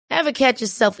Ever catch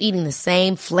yourself eating the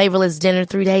same flavorless dinner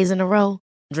 3 days in a row?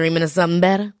 Dreaming of something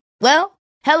better? Well,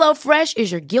 HelloFresh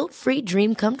is your guilt-free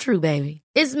dream come true, baby.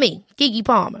 It's me, Keke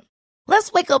Palmer.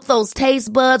 Let's wake up those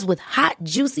taste buds with hot,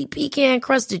 juicy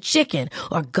pecan-crusted chicken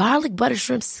or garlic butter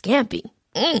shrimp scampi.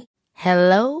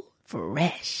 Hello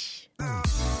Fresh.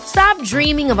 Stop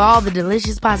dreaming of all the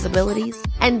delicious possibilities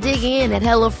and dig in at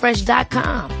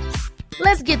HelloFresh.com.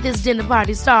 Let's get this dinner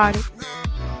party started.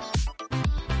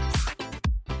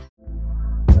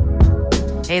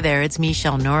 Hey there, it's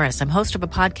Michelle Norris. I'm host of a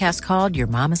podcast called Your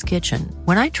Mama's Kitchen.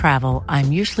 When I travel,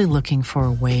 I'm usually looking for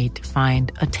a way to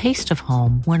find a taste of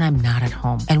home when I'm not at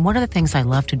home. And one of the things I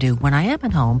love to do when I am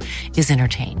at home is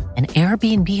entertain. And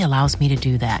Airbnb allows me to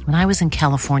do that. When I was in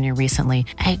California recently,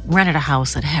 I rented a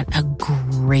house that had a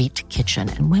great kitchen.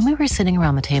 And when we were sitting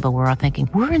around the table, we were all thinking,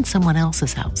 we're in someone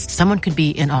else's house. Someone could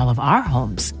be in all of our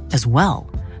homes as well.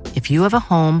 If you have a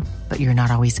home, but you're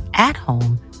not always at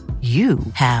home, you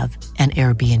have an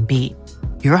Airbnb.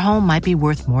 Your home might be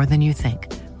worth more than you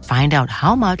think. Find out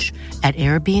how much at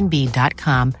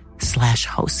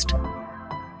airbnb.com/host.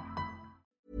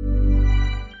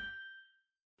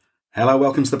 Hello,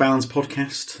 welcome to the Balance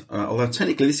Podcast. Although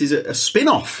technically this is a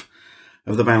spin-off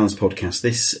of the Balance Podcast.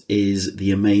 This is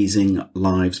the Amazing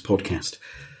Lives Podcast.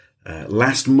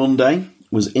 Last Monday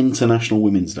was International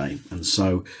Women's Day, and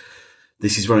so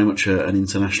this is very much an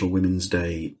International Women's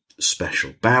Day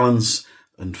special. Balance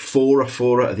and Fora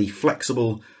are the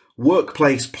flexible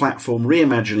workplace platform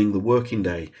reimagining the working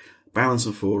day. Balance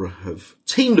and Fora have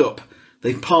teamed up.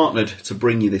 They've partnered to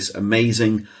bring you this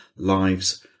Amazing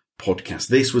Lives podcast.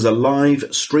 This was a live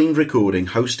streamed recording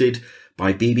hosted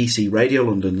by BBC Radio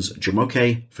London's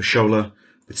Jumoke Fashola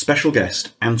with special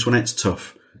guest Antoinette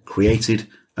Tuff, created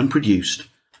and produced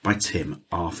by Tim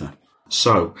Arthur.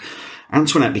 So,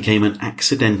 Antoinette became an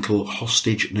accidental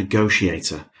hostage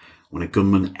negotiator when a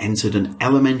gunman entered an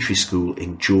elementary school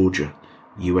in Georgia,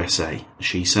 USA.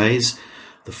 She says,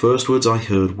 "The first words I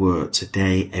heard were,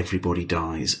 'Today everybody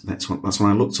dies.' That's when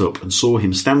I looked up and saw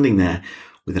him standing there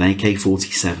with an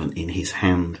AK-47 in his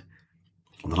hand."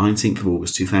 On the 19th of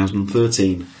August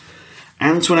 2013,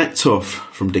 Antoinette Tuff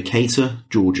from Decatur,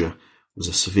 Georgia, was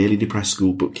a severely depressed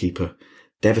school bookkeeper,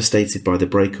 devastated by the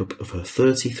breakup of her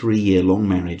 33-year-long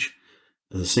marriage.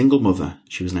 As a single mother,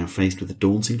 she was now faced with the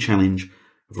daunting challenge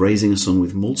of raising a son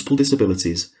with multiple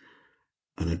disabilities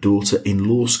and a daughter in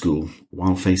law school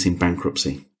while facing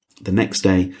bankruptcy. The next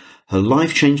day, her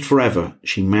life changed forever.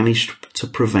 She managed to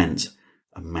prevent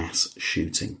a mass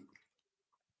shooting.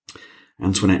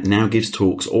 Antoinette now gives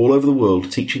talks all over the world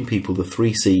teaching people the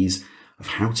 3 C's of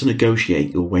how to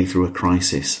negotiate your way through a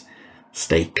crisis.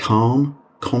 Stay calm,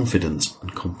 confident,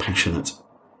 and compassionate.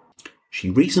 She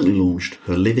recently launched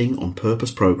her Living on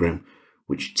Purpose program,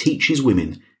 which teaches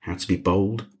women how to be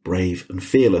bold, brave, and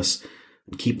fearless,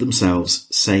 and keep themselves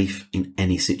safe in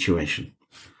any situation.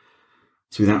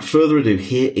 So without further ado,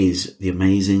 here is the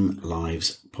Amazing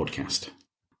Lives podcast.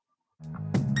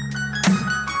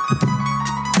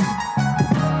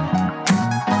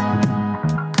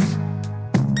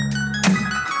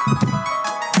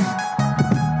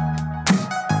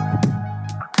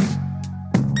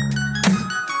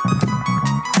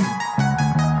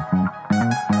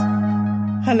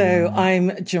 Hello, I'm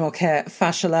Jumoke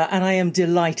Fashola, and I am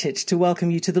delighted to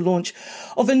welcome you to the launch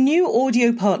of a new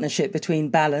audio partnership between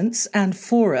Balance and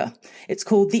Fora. It's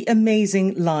called the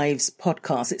Amazing Lives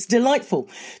Podcast. It's delightful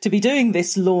to be doing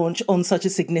this launch on such a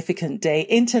significant day,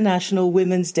 International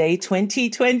Women's Day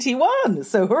 2021.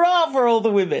 So hurrah for all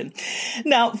the women.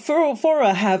 Now,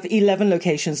 Fora have 11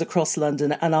 locations across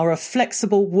London and are a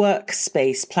flexible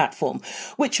workspace platform,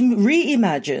 which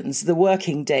reimagines the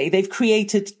working day. They've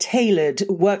created tailored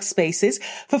workspaces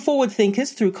for forward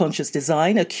thinkers through conscious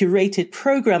design, a curated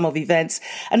program of events,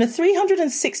 and a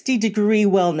 360-degree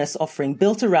wellness offering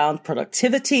built around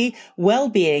productivity,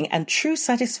 well-being, and true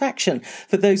satisfaction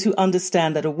for those who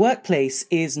understand that a workplace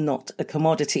is not a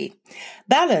commodity.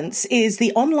 Balance is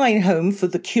the online home for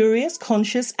the curious,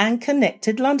 conscious, and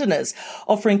connected Londoners,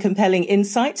 offering compelling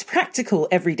insights, practical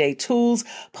everyday tools,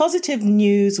 positive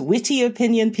news, witty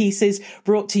opinion pieces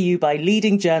brought to you by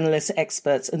leading journalists,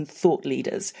 experts, and thought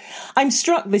leaders. I'm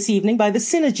struck this evening by the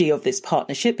synergy of this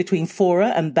partnership between Fora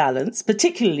and Balance,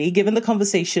 particularly given the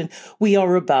conversation we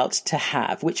are about to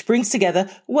have, which brings together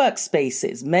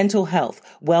workspaces, mental health,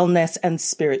 wellness, and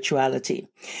spirituality.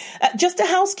 Just a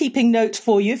housekeeping note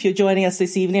for you if you're joining us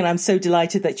this evening, and I'm so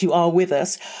delighted that you are with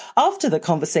us. After the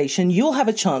conversation, you'll have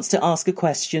a chance to ask a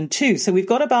question too. So we've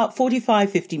got about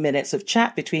 45-50 minutes of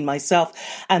chat between myself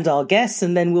and our guests,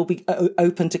 and then we'll be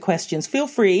open to questions. Feel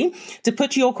free to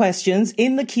put your questions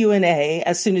in the Q&A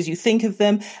as soon as you think of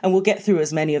them, and we'll get through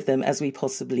as many of them as we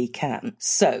possibly can.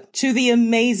 So, to the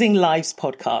Amazing Lives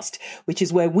podcast, which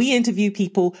is where we interview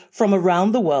people from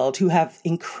around the world who have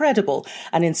incredible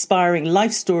and inspiring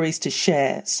life stories to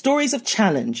share, stories of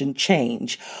challenge and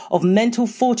change, of mental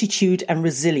fortitude and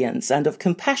resilience, and of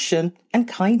compassion and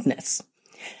kindness.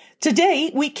 Today,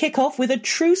 we kick off with a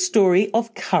true story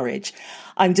of courage.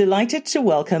 I'm delighted to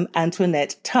welcome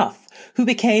Antoinette Tuff, who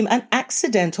became an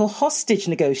accidental hostage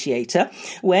negotiator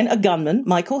when a gunman,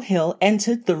 Michael Hill,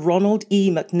 entered the Ronald E.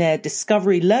 McNair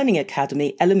Discovery Learning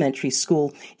Academy Elementary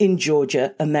School in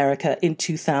Georgia, America in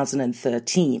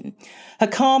 2013. Her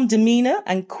calm demeanor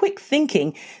and quick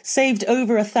thinking saved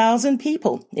over 1,000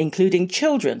 people, including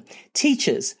children,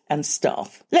 teachers, and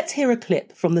staff. Let's hear a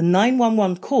clip from the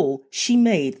 911 call she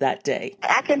made that day.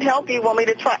 I can help you. Want me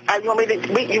to try?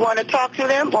 You want to talk to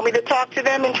them? Want me to talk to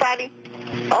them and try to?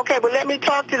 Okay, well, let me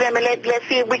talk to them and let's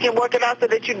see if we can work it out so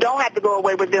that you don't have to go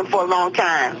away with them for a long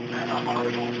time.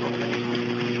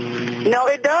 No,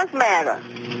 it does matter.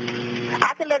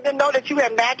 I can let them know that you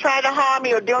have not tried to harm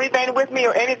me or do anything with me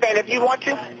or anything if you want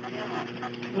to.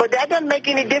 But that doesn't make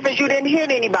any difference. You didn't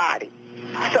hit anybody.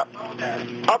 So,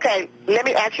 okay, let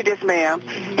me ask you this, ma'am.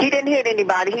 He didn't hit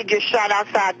anybody. He just shot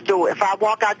outside the door. If I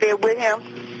walk out there with him,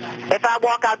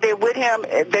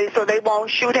 so they won't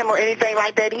shoot him or anything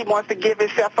like that, he wants to give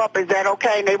himself up, is that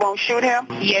okay? And they won't shoot him?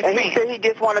 Yes, and ma'am. He said he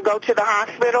just want to go to the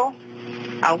hospital?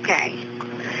 Okay.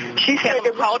 She said,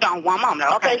 hold on one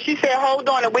moment. Okay, she said, hold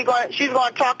on, and she's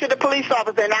going to talk to the police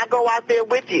officer, and I'll go out there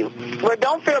with you. Well,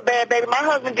 don't feel bad, baby. My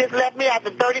husband just left me after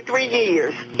 33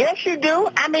 years. Yes, you do.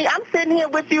 I mean, I'm sitting here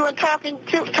with you and talking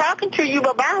to you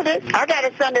about it. I got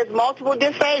a son that's multiple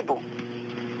disabled.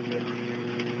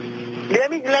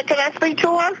 Can I speak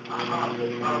to her?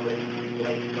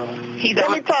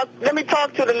 Let me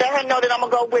talk to her. Let her know that I'm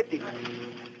going to go with you.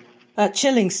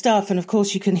 Chilling stuff. And of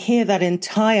course, you can hear that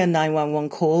entire 911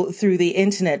 call through the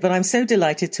internet. But I'm so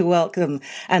delighted to welcome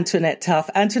Antoinette Tuff.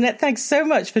 Antoinette, thanks so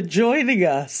much for joining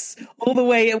us all the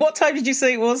way. What time did you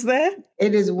say it was there?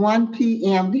 It is 1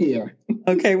 p.m. here.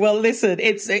 Okay, well, listen,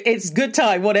 it's good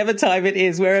time, whatever time it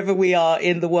is, wherever we are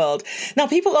in the world. Now,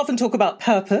 people often talk about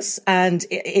purpose, and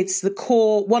it's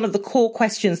one of the core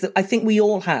questions that I think we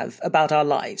all have about our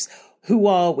lives. Who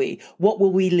are we? What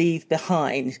will we leave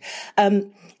behind?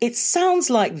 It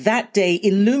sounds like that day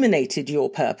illuminated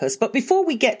your purpose. But before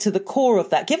we get to the core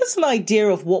of that, give us an idea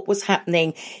of what was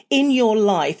happening in your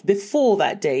life before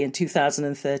that day in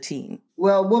 2013.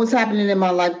 Well, what was happening in my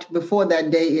life before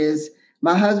that day is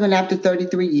my husband, after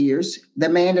 33 years, the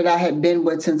man that I had been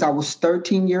with since I was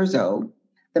 13 years old,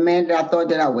 the man that I thought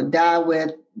that I would die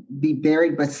with, be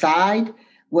buried beside,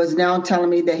 was now telling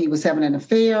me that he was having an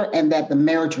affair and that the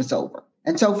marriage was over.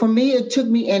 And so for me, it took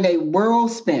me in a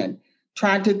whirlspin,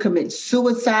 trying to commit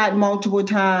suicide multiple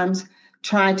times,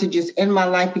 trying to just end my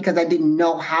life because I didn't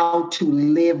know how to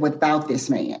live without this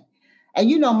man. And,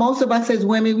 most of us as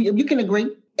women, you can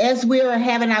agree, as we're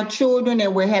having our children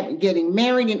and we're getting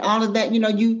married and all of that,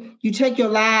 you take your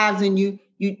lives and you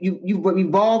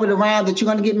revolve it around that you're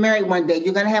going to get married one day.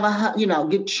 You're going to have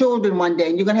get children one day,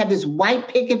 and you're going to have this white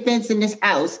picket fence in this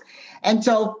house. And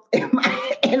so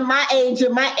in my age,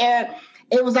 in my era,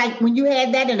 it was like when you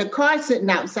had that in a car sitting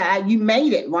outside, you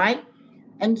made it, right?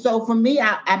 And so for me,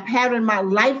 I patterned my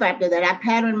life after that. I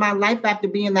patterned my life after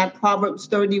being that Proverbs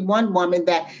 31 woman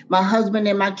that my husband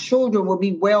and my children will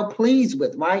be well pleased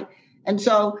with, right? And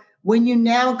so when you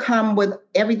now come with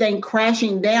everything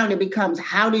crashing down, it becomes,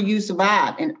 how do you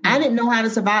survive? And I didn't know how to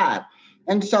survive.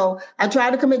 And so I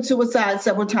tried to commit suicide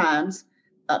several times.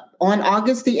 On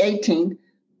August the 18th,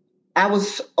 I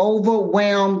was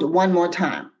overwhelmed one more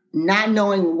time, not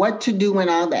knowing what to do and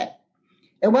all that.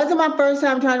 It wasn't my first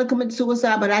time trying to commit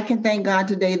suicide, but I can thank God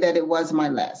today that it was my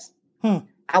last.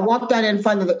 I walked out in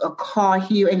front of a car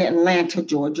here in Atlanta,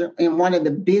 Georgia, in one of the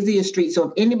busiest streets. So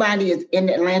if anybody is in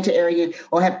the Atlanta area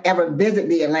or have ever visited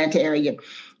the Atlanta area,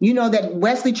 you know that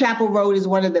Wesley Chapel Road is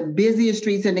one of the busiest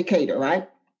streets in Decatur, right?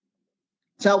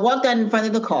 So I walked out in front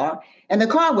of the car, and the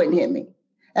car wouldn't hit me.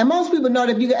 And most people know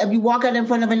that if you walk out in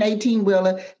front of an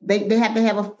 18-wheeler, they have to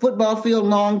have a football field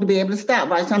long to be able to stop,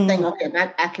 right? So I'm thinking, okay,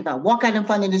 if I walk out in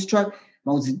front of this truck,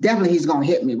 most definitely he's going to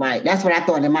hit me, right? That's what I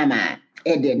thought in my mind.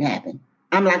 It didn't happen.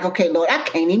 I'm like, okay, Lord, I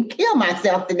can't even kill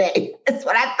myself today. That's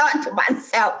what I thought to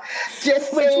myself.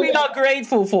 Which we're not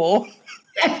grateful for.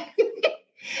 And,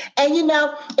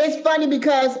 it's funny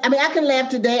because, I can laugh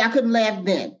today. I couldn't laugh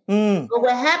then. But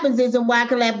what happens is, and why I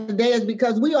can laugh today is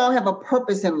because we all have a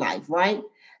purpose in life, right?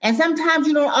 And sometimes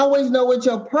you don't always know what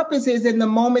your purpose is in the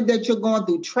moment that you're going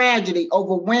through tragedy,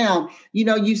 overwhelmed.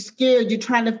 You're scared, you're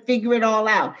trying to figure it all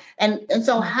out. And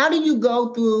so how do you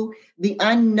go through the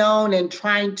unknown and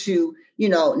trying to,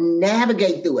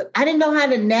 navigate through it? I didn't know how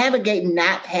to navigate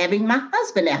not having my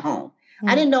husband at home.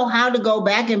 I didn't know how to go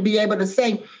back and be able to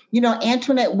say,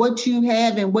 Antoinette, what you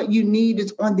have and what you need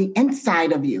is on the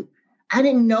inside of you. I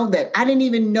didn't know that. I didn't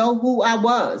even know who I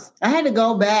was. I had to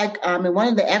go back and one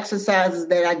of the exercises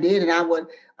that I did, and I would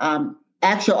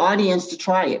ask your audience to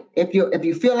try it. If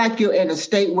you feel like you're in a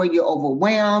state where you're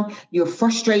overwhelmed, you're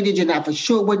frustrated, you're not for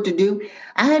sure what to do,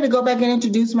 I had to go back and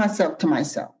introduce myself to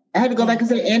myself. I had to go back and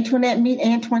say, Antoinette, meet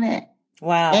Antoinette.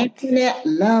 Wow. Antoinette,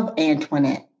 love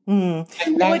Antoinette. And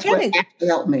that's what actually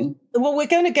helped me. Well, we're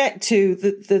going to get to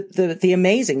the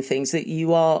amazing things that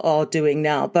you are doing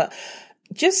now, but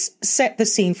just set the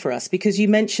scene for us, because you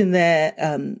mentioned there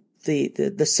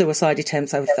the suicide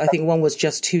attempts. I think one was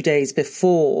just 2 days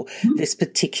before this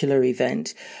particular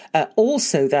event.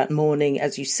 Also that morning,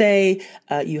 as you say,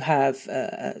 you have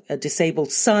a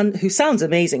disabled son who sounds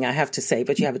amazing, I have to say,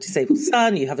 but you have a disabled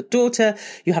son, you have a daughter,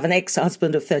 you have an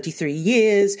ex-husband of 33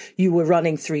 years. You were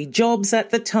running 3 jobs at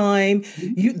the time.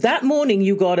 That morning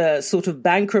you got a sort of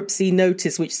bankruptcy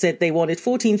notice which said they wanted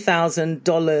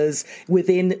 $14,000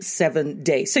 within 7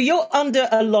 days. So you're under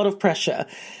a lot of pressure.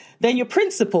 Then your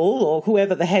principal, or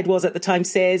whoever the head was at the time,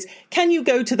 says, can you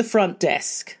go to the front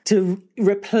desk to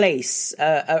replace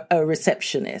a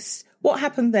receptionist? What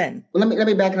happened then? Well, let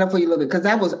me back it up for you a little bit, because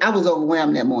I was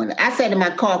overwhelmed that morning. I sat in my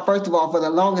car, first of all, for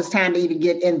the longest time to even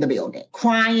get in the building,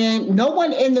 crying. No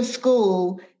one in the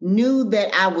school knew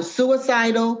that I was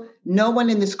suicidal. No one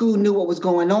in the school knew what was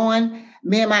going on.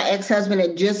 Me and my ex-husband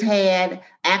had just had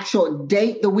actual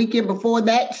date the weekend before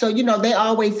that. So, they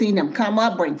always seen him come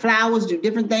up, bring flowers, do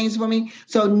different things for me.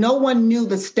 So no one knew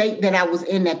the state that I was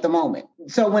in at the moment.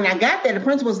 So when I got there, the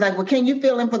principal was like, well, can you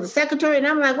fill in for the secretary? And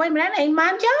I'm like, wait a minute, that ain't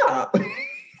my job.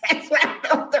 That's what I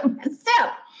thought to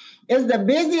myself. It's the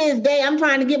busiest day. I'm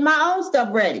trying to get my own stuff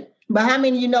ready. But how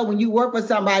many when you work for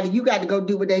somebody, you got to go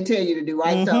do what they tell you to do,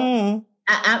 right? Mm-hmm. So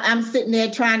I'm sitting there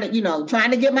trying to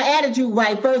get my attitude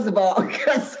right, first of all,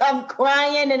 because I'm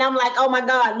crying and I'm like, oh my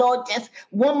God, Lord, just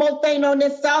one more thing on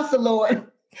this salsa, Lord.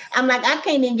 I'm like, I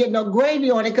can't even get no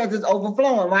gravy on it because it's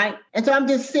overflowing, right? And so I'm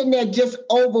just sitting there just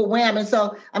overwhelmed. And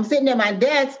so I'm sitting at my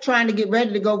desk trying to get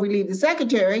ready to go relieve the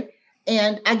secretary.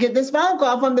 And I get this phone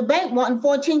call from the bank wanting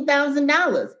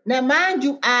 $14,000. Now, mind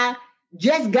you, I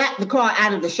just got the car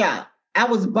out of the shop. I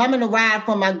was bumming a ride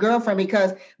from my girlfriend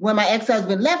because when my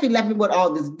ex-husband left, he left me with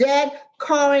all this debt,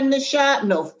 car in the shop,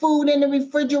 no food in the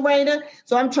refrigerator.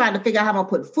 So I'm trying to figure out how I'm going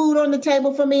to put food on the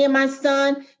table for me and my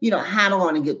son, how I'm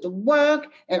going to get to work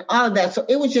and all of that. So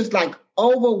it was just like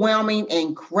overwhelming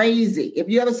and crazy. If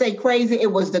you ever say crazy,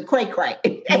 it was the cray-cray.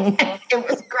 It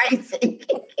was crazy.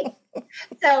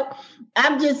 So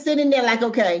I'm just sitting there like,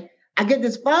 okay. I get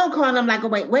this phone call and I'm like, oh,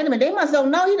 wait a minute. They must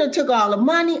don't know he done took all the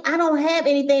money. I don't have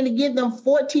anything to give them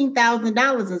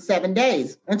 $14,000 in 7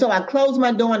 days. And so I close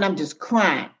my door and I'm just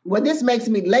crying. Well, this makes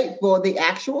me late for the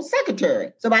actual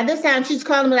secretary. So by this time she's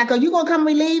calling me like, are you going to come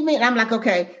relieve me? And I'm like,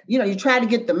 okay, you try to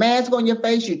get the mask on your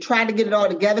face. You try to get it all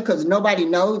together because nobody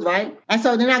knows, right? And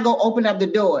so then I go open up the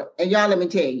door and y'all, let me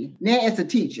tell you, now it's a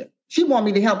teacher. She want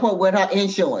me to help her with her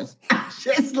insurance. I'm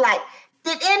just like,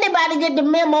 did anybody get the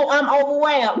memo? I'm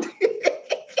overwhelmed.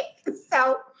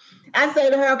 So I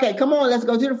say to her, okay, come on, let's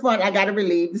go to the front. I got to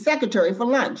relieve the secretary for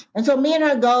lunch. And so me and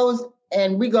her goes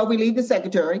and we go relieve the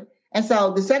secretary. And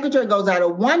so the secretary goes out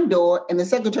of one door and the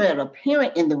secretary had a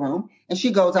parent in the room and she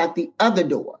goes out the other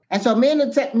door. And so me and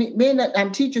the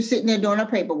teacher sitting there doing her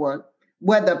paperwork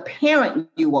where the parent,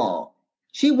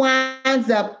 she winds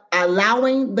up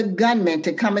allowing the gunman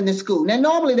to come in the school. Now,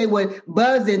 normally they would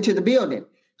buzz into the building.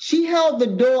 She held the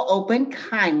door open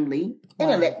kindly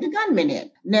and let the gunman in.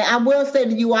 Now, I will say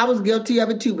to you, I was guilty of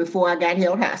it too before I got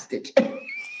held hostage.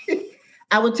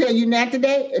 I will tell you now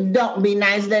today, don't be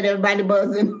nice, let everybody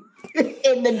buzz in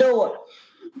the door.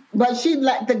 But she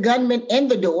let the gunman in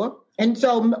the door. And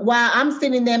so while I'm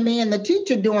sitting there, me and the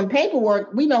teacher doing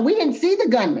paperwork, we didn't see the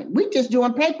gunman. We just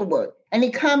doing paperwork. And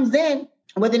he comes in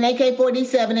with an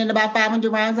AK-47 and about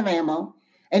 500 rounds of ammo.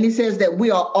 And he says that we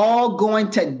are all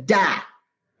going to die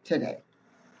today.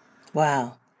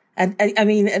 Wow. And I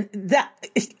mean,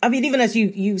 even as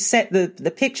you set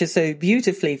the picture so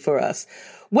beautifully for us,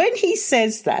 when he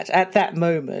says that at that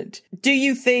moment, do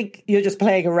you think you're just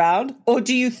playing around or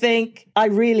do you think I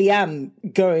really am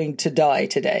going to die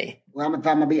today? Well, if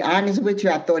I'm going to be honest with you,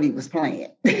 I thought he was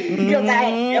playing because I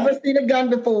had never seen a gun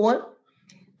before.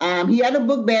 He had a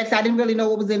book bag, so I didn't really know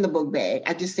what was in the book bag.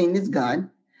 I just seen this gun.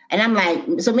 And I'm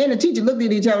like, so me and the teacher looked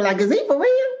at each other like, is he for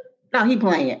real? No, he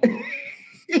playing.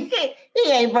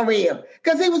 He ain't for real.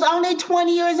 Because he was only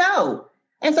 20 years old.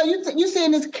 And so you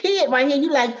seeing this kid right here,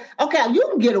 you like, okay, you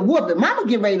can get a whooping. Mama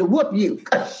get ready to whoop you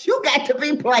because you got to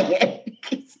be playing.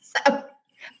 So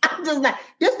I'm just like,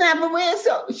 this not for real.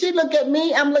 So she look at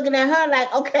me, I'm looking at her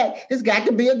like, okay, this got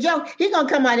to be a joke. He going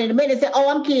to come out in a minute and say, oh,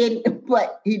 I'm kidding.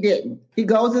 But he didn't. He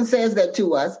goes and says that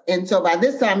to us. And so by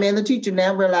this time, me and the teacher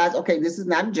now realized, okay, this is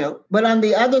not a joke. But on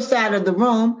the other side of the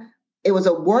room, it was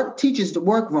a teacher's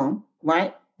workroom,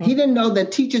 right? Mm-hmm. He didn't know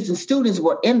that teachers and students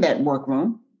were in that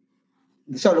workroom.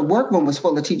 So the workroom was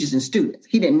full of teachers and students.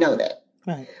 He didn't know that.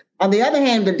 Right. On the other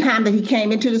hand, the time that he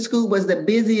came into the school was the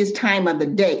busiest time of the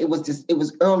day. It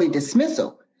was early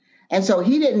dismissal. And so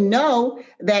he didn't know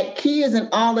that kids and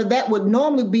all of that would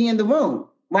normally be in the room,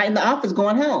 right in the office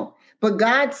going home. But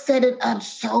God set it up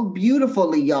so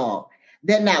beautifully, y'all,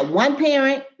 that not one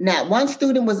parent, not one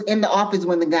student was in the office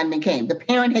when the gunman came. The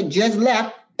parent had just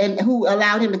left and who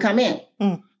allowed him to come in.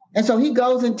 Mm. And so he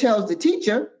goes and tells the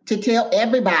teacher to tell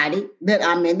everybody that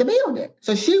I'm in the building.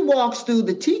 So she walks through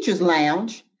the teacher's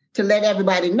lounge to let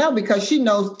everybody know because she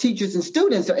knows teachers and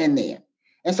students are in there.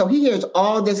 And so he hears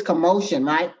all this commotion,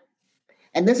 right?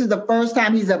 And this is the first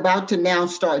time he's about to now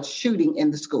start shooting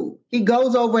in the school. He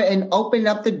goes over and opens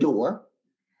up the door,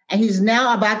 and he's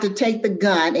now about to take the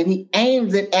gun, and he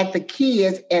aims it at the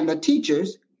kids and the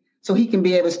teachers so he can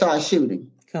be able to start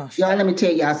shooting. Gosh. Y'all, let me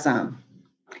tell y'all something.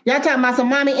 Y'all talking about some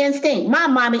mommy instinct. My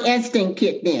mommy instinct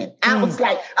kicked in. I was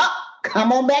like, oh,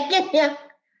 come on back in here.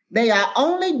 They are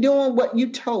only doing what you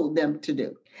told them to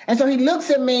do. And so he looks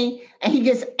at me and he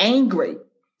gets angry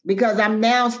because I'm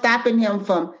now stopping him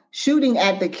from shooting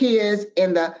at the kids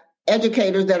and the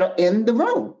educators that are in the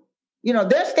room. You know,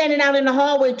 they're standing out in the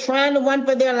hallway trying to run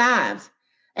for their lives.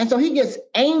 And so he gets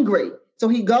angry. So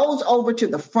he goes over to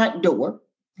the front door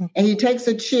and he takes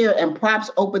a chair and props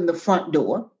open the front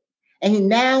door. And he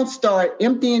now started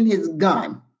emptying his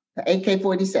gun, the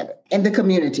AK-47, in the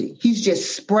community. He's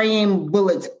just spraying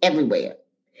bullets everywhere.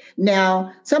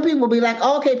 Now, some people will be like,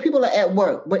 oh, okay, people are at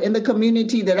work. But in the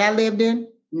community that I lived in,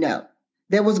 no.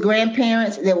 There was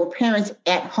grandparents, there were parents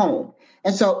at home.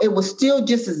 And so it was still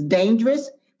just as dangerous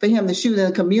for him to shoot in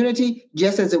the community,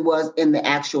 just as it was in the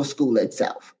actual school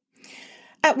itself.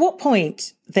 At what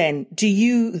point, then, do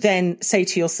you then say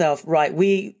to yourself, right,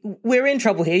 we're in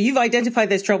trouble here. You've identified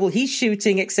there's trouble. He's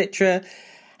shooting, etc.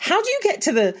 How do you get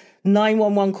to the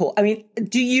 911 call? I mean,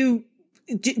 do you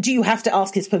have to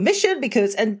ask his permission?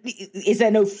 And is there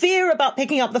no fear about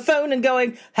picking up the phone and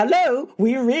going, hello,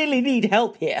 we really need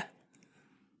help here?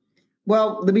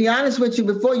 Well, to be honest with you,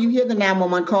 before you hear the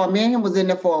 911 call, me and him was in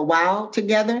there for a while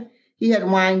together. He had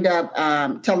wind up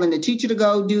telling the teacher to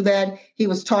go do that. He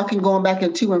was talking, going back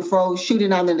and to and fro,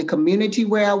 shooting out in the community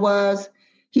where I was.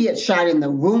 He had shot in the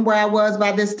room where I was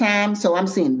by this time. So I'm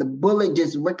seeing the bullet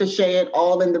just ricocheted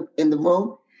all in the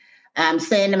room. I'm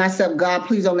saying to myself, God,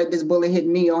 please don't let this bullet hit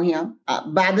me or him.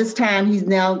 By this time, he's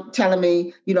now telling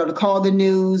me, to call the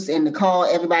news and to call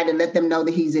everybody to let them know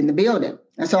that he's in the building.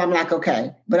 And so I'm like,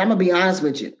 okay, but I'm going to be honest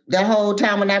with you. That whole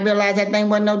time when I realized that thing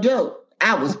wasn't no joke,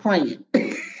 I was praying.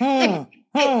 That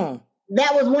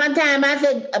was one time I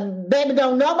said, baby,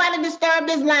 don't nobody disturb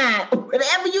this line.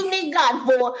 Whatever you need God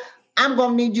for, I'm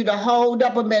going to need you to hold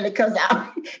up a minute because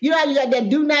you got that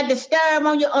do not disturb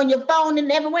on your phone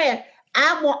and everywhere.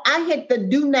 I hit the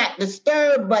do not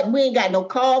disturb button. We ain't got no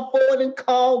call forwarding,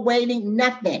 call waiting,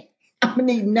 nothing. I'm going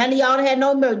to need none of y'all to have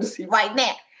no emergency right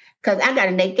now because I got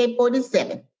an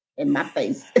AK-47 in my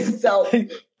face. So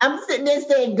I'm sitting there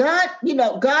saying, God,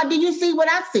 God, do you see what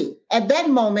I see? At that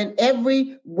moment,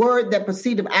 every word that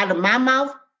proceeded out of my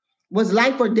mouth was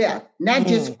life or death, not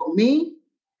just for me,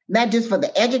 not just for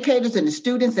the educators and the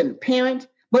students and the parents,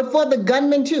 but for the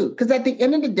gunman too. Because at the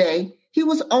end of the day, he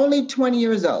was only 20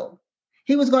 years old.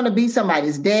 He was going to be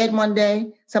somebody's dad one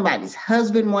day, somebody's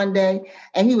husband one day,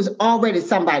 and he was already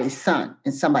somebody's son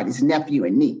and somebody's nephew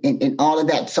and niece and all of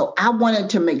that. So I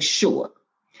wanted to make sure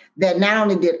that not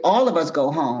only did all of us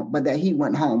go home, but that he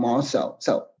went home also.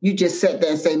 So you just sit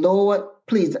there and say, Lord,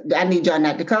 please, I need y'all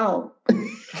not to call.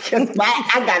 Because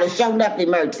I got a shown up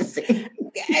emergency.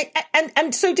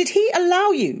 And so did he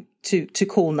allow you to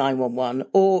call 911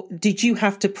 or did you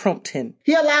have to prompt him?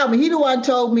 He allowed me. He the one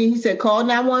told me, he said, call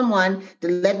 911 to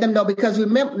let them know. Because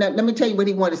remember, let me tell you what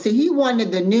he wanted. See, he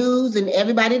wanted the news and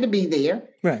everybody to be there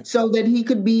so that he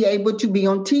could be able to be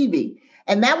on TV.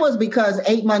 And that was because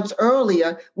 8 months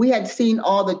earlier, we had seen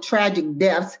all the tragic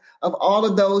deaths of all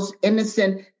of those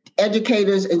innocent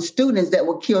educators and students that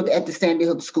were killed at the Sandy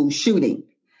Hook school shooting.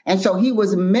 And so he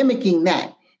was mimicking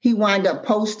that. He wound up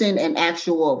posting an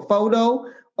actual photo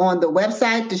on the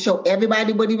website to show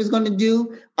everybody what he was going to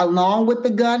do, along with the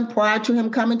gun prior to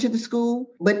him coming to the school.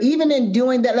 But even in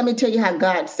doing that, let me tell you how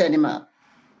God set him up.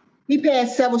 He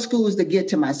passed several schools to get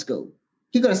to my school.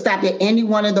 He could have stopped at any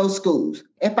one of those schools.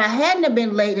 If I hadn't have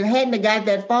been late and hadn't have got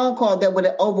that phone call that would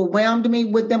have overwhelmed me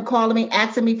with them calling me,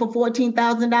 asking me for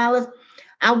 $14,000,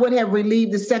 I would have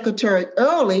relieved the secretary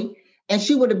early, and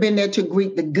she would have been there to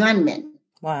greet the gunman.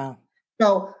 Wow.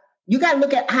 So you got to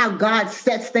look at how God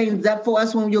sets things up for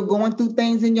us when you're going through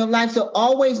things in your life. So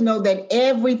always know that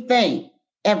everything,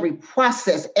 every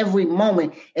process, every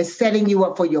moment is setting you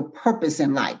up for your purpose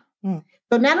in life.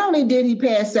 So not only did he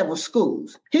pass several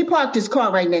schools, he parked his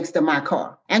car right next to my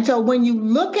car. And so when you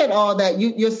look at all that,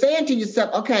 you're saying to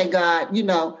yourself, okay, God,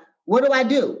 what do I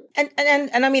do? And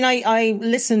I mean, I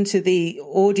listened to the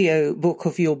audio book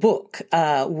of your book,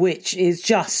 which is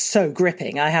just so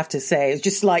gripping, I have to say. It's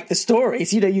just like the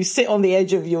stories, you sit on the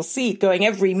edge of your seat going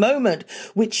every moment,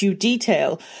 which you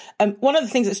detail. One of the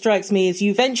things that strikes me is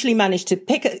you eventually managed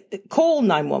to call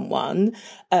 911.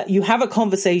 You have a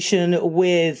conversation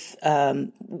with,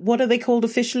 what are they called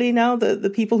officially now?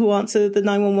 The people who answer the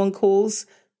 911 calls?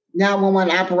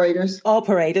 911 operators.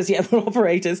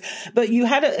 Operators. But you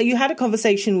had a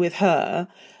conversation with her,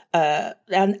 and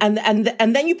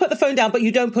then you put the phone down, but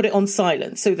you don't put it on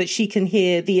silent so that she can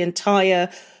hear the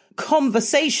entire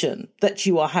conversation that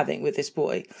you are having with this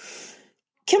boy.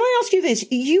 Can I ask you this?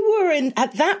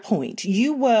 At that point,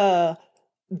 you were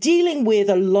dealing with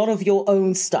a lot of your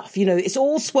own stuff. It's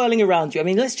all swirling around you. I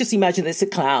mean, let's just imagine it's a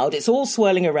cloud. It's all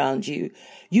swirling around you.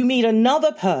 You meet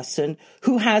another person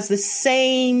who has the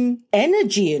same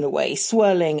energy, in a way,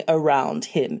 swirling around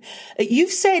him.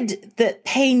 You've said that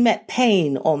pain met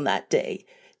pain on that day.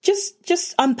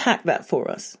 Just unpack that for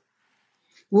us.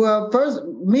 Well, first,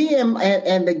 me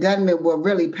and the gunman were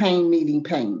really pain meeting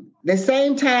pain. The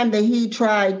same time that he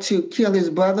tried to kill his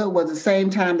brother was the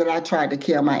same time that I tried to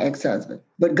kill my ex-husband.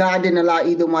 But God didn't allow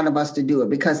either one of us to do it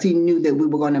because he knew that we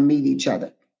were going to meet each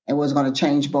other and was going to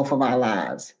change both of our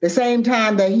lives. The same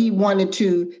time that he wanted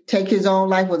to take his own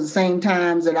life was the same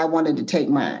times that I wanted to take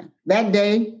mine. That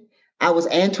day, I was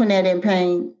Antoinette in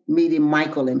pain, meeting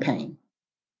Michael in pain.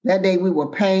 That day, we were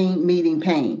pain meeting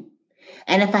pain.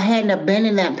 And if I hadn't have been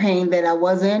in that pain that I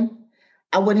was in,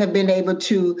 I wouldn't have been able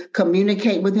to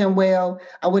communicate with him well.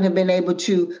 I wouldn't have been able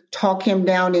to talk him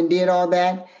down and did all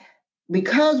that.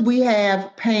 Because we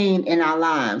have pain in our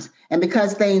lives and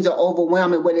because things are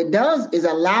overwhelming, what it does is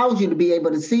allows you to be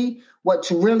able to see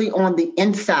what's really on the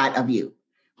inside of you.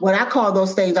 What I call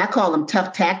those things, I call them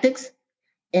tough tactics,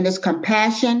 and it's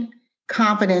compassion,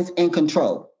 confidence, and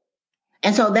control.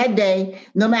 And so that day,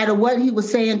 no matter what he was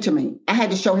saying to me, I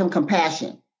had to show him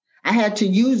compassion. I had to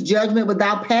use judgment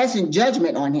without passing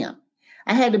judgment on him.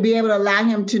 I had to be able to allow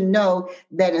him to know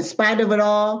that in spite of it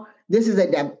all, this is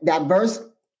a diverse,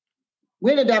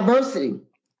 we're in a diversity.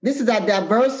 This is a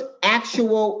diverse,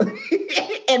 actual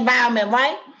environment,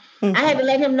 right? Mm-hmm. I had to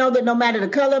let him know that no matter the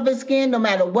color of his skin, no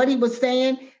matter what he was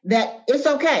saying, that it's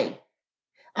okay.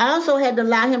 I also had to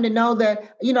allow him to know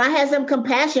that, I had some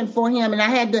compassion for him, and I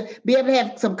had to be able to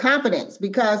have some confidence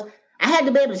because I had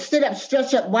to be able to sit up,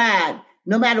 stretch up wide.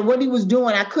 No matter what he was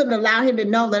doing, I couldn't allow him to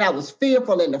know that I was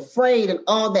fearful and afraid and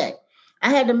all that.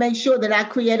 I had to make sure that I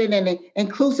created an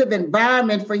inclusive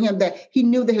environment for him, that he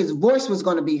knew that his voice was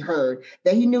going to be heard,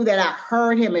 that he knew that I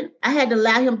heard him. And I had to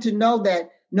allow him to know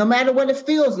that no matter what it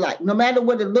feels like, no matter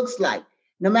what it looks like,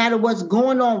 no matter what's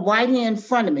going on right here in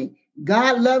front of me,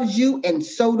 God loves you and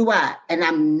so do I. And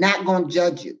I'm not going to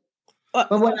judge you. But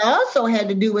what I also had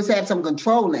to do was have some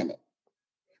control in it.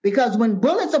 Because when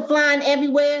bullets are flying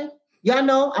everywhere, y'all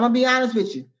know, I'm going to be honest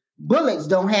with you, bullets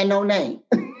don't have no name.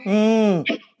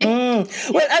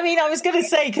 Well, I mean, I was going to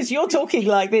say, because you're talking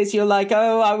like this, you're like,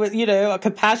 oh, I was, a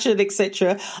compassion,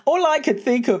 etc. All I could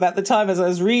think of at the time as I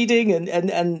was reading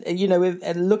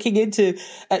and looking into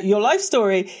your life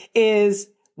story is,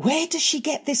 where does she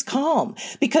get this calm?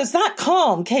 Because that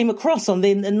calm came across on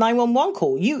the 911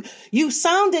 call. You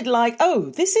sounded like,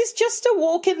 oh, this is just a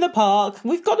walk in the park.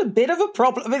 We've got a bit of a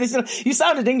problem. I mean, you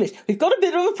sounded English. We've got a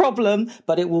bit of a problem,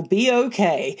 but it will be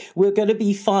okay. We're going to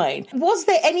be fine. Was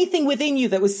there anything within you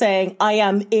that was saying, I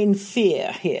am in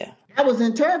fear here? I was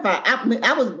terrified.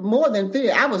 I was more than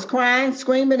fear. I was crying,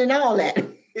 screaming, and all that.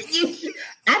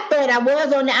 I thought I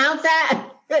was on the outside.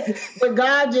 But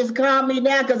God just calmed me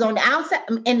down, because on the outside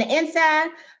and the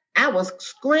inside, I was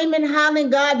screaming, hollering,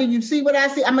 God, do you see what I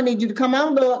see? I'm going to need you to come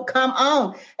on, Lord, come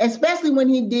on. Especially when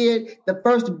he did the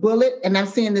first bullet, and I'm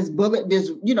seeing this bullet,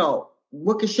 this,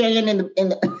 ricocheting in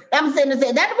the I'm sitting there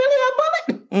saying, that's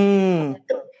really a bullet?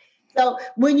 So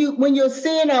when you're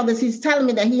seeing all this, he's telling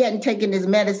me that he hadn't taken his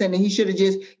medicine and he should have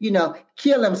just,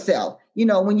 kill himself.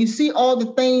 When you see all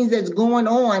the things that's going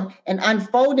on and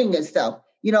unfolding itself,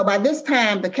 by this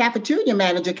time the cafeteria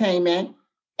manager came in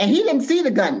and he didn't see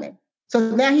the gunman.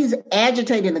 So now he's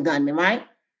agitating the gunman, right?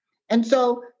 And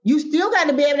so you still got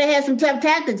to be able to have some tough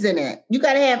tactics in there. You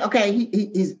got to have,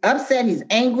 he's upset, he's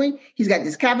angry. He's got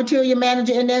this cafeteria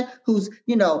manager in there who's,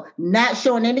 not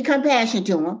showing any compassion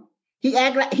to him. He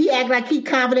act like he's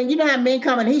confident. You know how men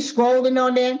come and he's scrolling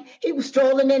on them. He was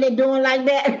strolling in there doing like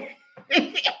that.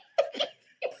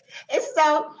 And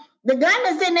so the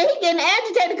gunman's sitting there, he getting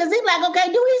agitated because he's like,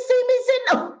 okay, do he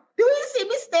see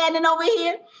me standing over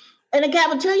here? And the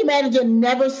cafeteria manager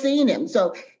never seen him.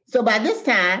 So by this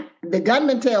time, the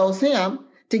gunman tells him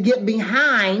to get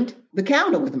behind the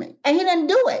counter with me. And he didn't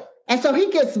do it. And so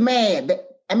he gets mad.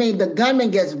 The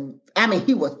gunman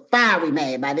he was fiery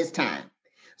mad by this time.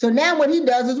 So now what he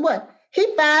does is what?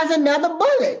 He fires another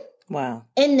bullet. Wow.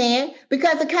 In there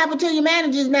because the cafeteria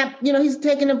manager is not, he's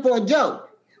taking him for a joke.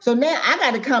 So now I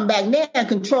got to come back now and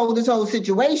control this whole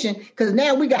situation because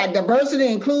now we got diversity,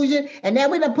 inclusion, and now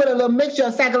we done put a little mixture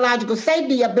of psychological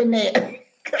safety up in there.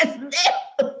 Because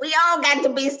we all got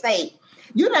to be safe.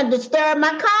 You done disturbed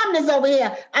my calmness over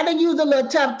here. I done used a little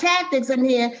tough tactics in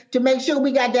here to make sure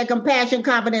we got that compassion,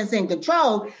 confidence, and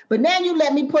control. But now you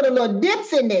let me put a little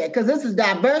dips in there because this is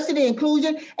diversity,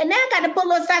 inclusion, and now I got to put a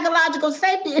little psychological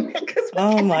safety in there.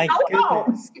 Oh my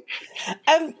goodness!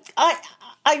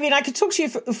 I could talk to you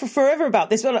for forever about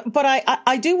this, but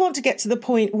I do want to get to the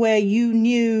point where you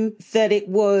knew that it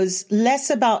was less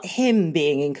about him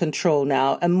being in control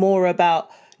now and more about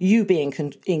you being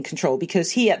in control, because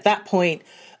he, at that point,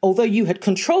 although you had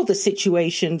controlled the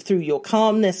situation through your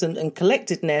calmness and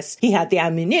collectedness, he had the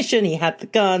ammunition, he had the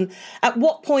gun. At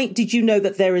what point did you know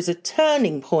that there is a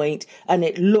turning point and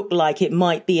it looked like it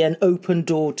might be an open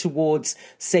door towards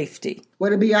safety?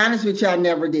 Well, to be honest with you, I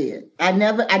never did. I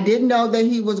didn't know that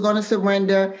he was going to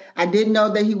surrender. I didn't know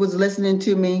that he was listening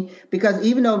to me because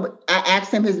even though I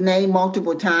asked him his name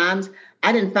multiple times,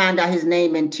 I didn't find out his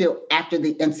name until after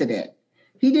the incident.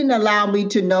 He didn't allow me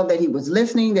to know that he was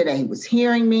listening, that he was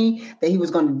hearing me, that he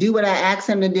was going to do what I asked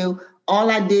him to do.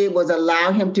 All I did was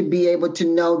allow him to be able to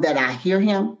know that I hear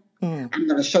him. I'm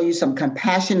going to show you some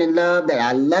compassion and love, that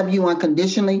I love you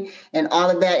unconditionally and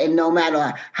all of that. And no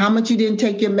matter how much you didn't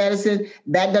take your medicine,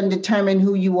 that doesn't determine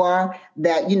who you are,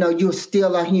 that, you're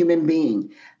still a human being.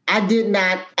 I did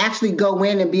not actually go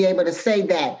in and be able to say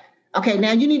that. Okay,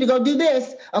 now you need to go do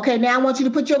this. Okay, now I want you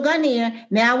to put your gun here.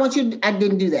 Now I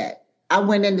didn't do that. I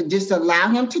went in to just allow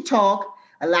him to talk,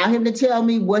 allow him to tell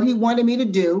me what he wanted me to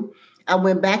do. I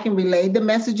went back and relayed the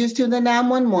messages to the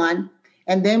 911.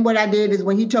 And then what I did is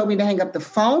when he told me to hang up the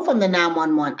phone from the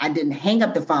 911, I didn't hang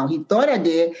up the phone. He thought I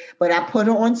did, but I put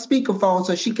her on speakerphone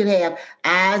so she could have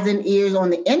eyes and ears on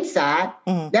the inside.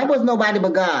 That was nobody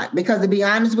but God. Because to be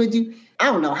honest with you, I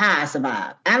don't know how I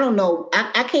survived. I don't know.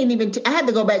 I can't even, I had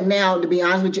to go back now, to be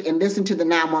honest with you, and listen to the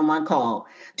 911 call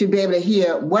to be able to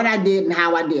hear what I did and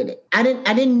how I did it. I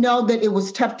didn't know that it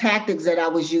was tough tactics that I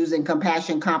was using,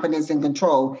 compassion, confidence, and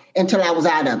control, until I was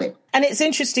out of it. And it's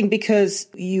interesting because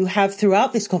you have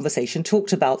throughout this conversation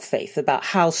talked about faith, about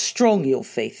how strong your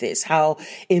faith is, how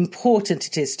important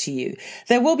it is to you.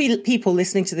 There will be people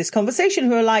listening to this conversation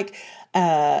who are like,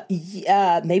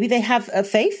 maybe they have a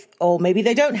faith, or maybe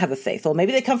they don't have a faith, or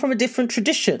maybe they come from a different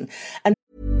tradition. And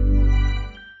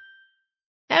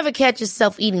ever catch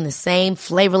yourself eating the same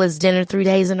flavorless dinner 3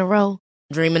 days in a row?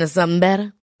 Dreaming of something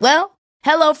better? Well,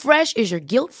 HelloFresh is your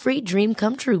guilt-free dream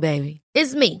come true, baby.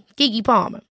 It's me, Keke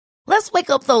Palmer. Let's wake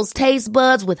up those taste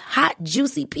buds with hot,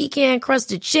 juicy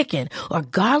pecan-crusted chicken or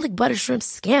garlic butter shrimp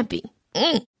scampi.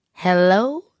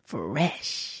 Hello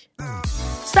Fresh.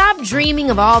 Stop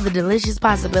dreaming of all the delicious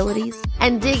possibilities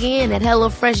and dig in at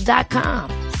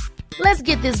HelloFresh.com. Let's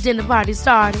get this dinner party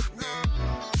started.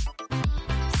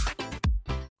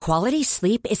 Quality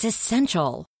sleep is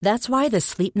essential. That's why the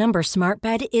Sleep Number Smart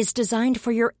Bed is designed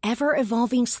for your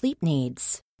ever-evolving sleep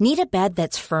needs. Need a bed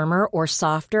that's firmer or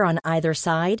softer on either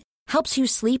side? Helps you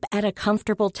sleep at a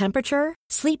comfortable temperature?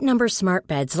 Sleep Number Smart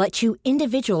Beds let you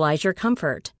individualize your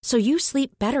comfort, so you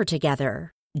sleep better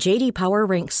together. J.D. Power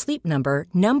ranks Sleep Number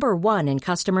number 1 in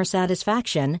customer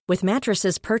satisfaction with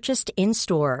mattresses purchased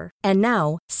in-store. And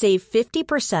now, save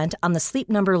 50% on the Sleep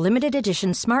Number Limited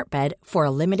Edition Smart Bed for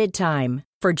a limited time.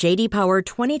 For J.D. Power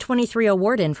 2023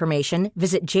 award information,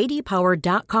 visit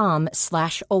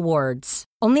jdpower.com/awards.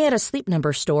 Only at a Sleep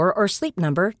Number store or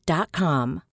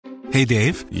sleepnumber.com. Hey,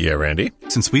 Dave. Yeah, Randy.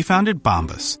 Since we founded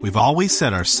Bombas, we've always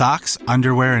said our socks,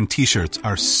 underwear, and T-shirts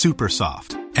are super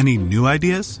soft. Any new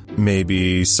ideas?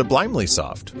 Maybe sublimely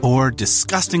soft. Or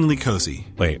disgustingly cozy?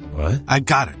 Wait, what? I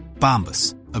got it.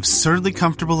 Bombas. Absurdly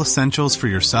comfortable essentials for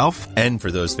yourself and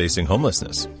for those facing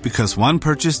homelessness. Because one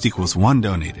purchased equals one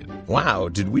donated. Wow,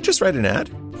 did we just write an ad?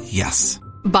 Yes.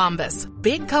 Bombas.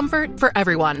 Big comfort for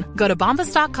everyone. Go to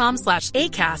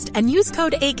bombas.com/ACAST and use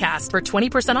code ACAST for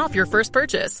 20% off your first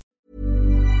purchase.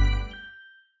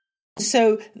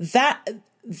 So that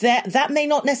may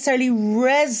not necessarily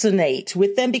resonate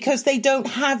with them because they don't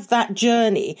have that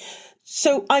journey.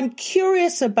 So I'm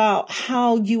curious about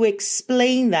how you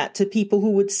explain that to people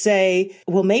who would say,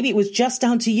 well, maybe it was just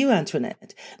down to you,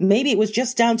 Antoinette. Maybe it was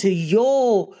just down to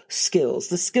your skills,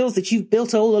 the skills that you've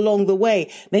built all along the way.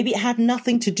 Maybe it had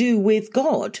nothing to do with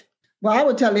God. Well, I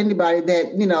would tell anybody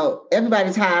that,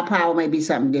 everybody's higher power may be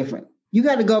something different. You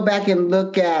got to go back and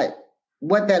look at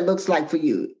what that looks like for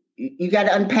you. You got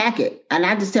to unpack it. And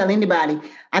I just tell anybody,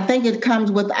 I think it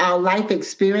comes with our life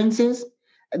experiences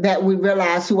that we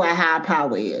realize who our higher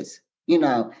power is.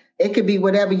 It could be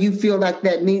whatever you feel like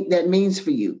that means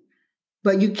for you.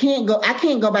 But I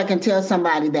can't go back and tell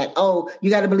somebody that, oh, you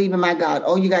got to believe in my God.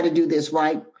 Oh, you got to do this,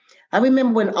 right? I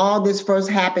remember when all this first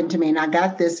happened to me and I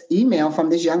got this email from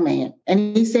this young man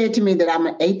and he said to me that I'm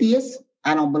an atheist.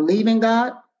 I don't believe in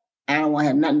God. I don't want to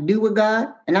have nothing to do with God.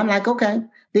 And I'm like, okay.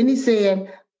 Then he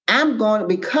said,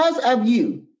 because of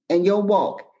you and your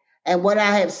walk and what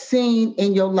I have seen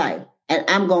in your life, and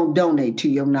I'm going to donate to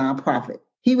your nonprofit.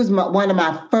 He was one of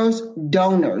my first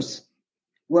donors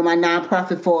with my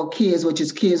nonprofit for kids, which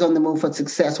is Kids on the Move for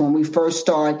Success, when we first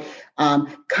started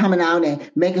coming out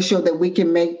and making sure that we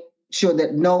can make sure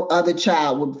that no other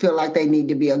child would feel like they need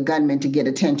to be a gunman to get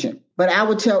attention. But I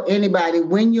would tell anybody,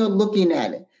 when you're looking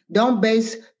at it, don't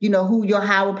base, who your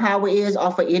higher power is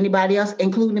off of anybody else,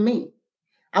 including me.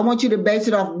 I want you to base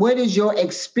it off what is your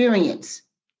experience.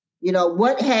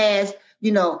 What has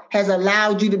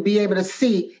allowed you to be able to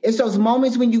see. It's those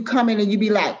moments when you come in and you be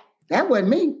like, that wasn't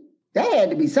me. That had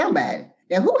to be somebody.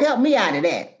 Now, who helped me out of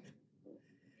that?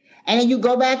 And then you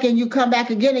go back and you come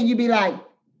back again and you be like,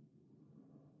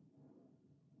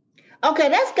 okay,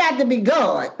 that's got to be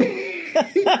God.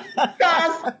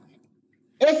 Because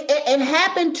it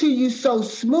happened to you so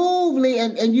smoothly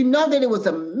and you know that it was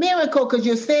a miracle because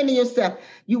you're saying to yourself,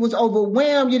 you was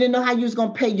overwhelmed. You didn't know how you was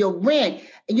going to pay your rent.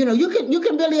 You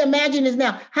can really imagine this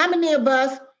now. How many of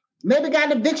us maybe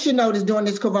got an eviction notice during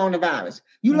this coronavirus?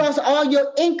 You lost all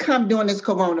your income during this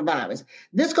coronavirus.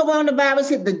 This coronavirus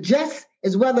hit the just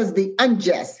as well as the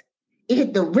unjust. It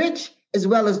hit the rich as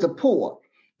well as the poor.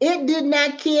 It did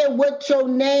not care what your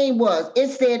name was. It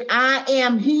said, I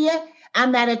am here.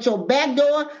 I'm not at your back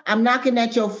door. I'm knocking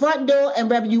at your front door. And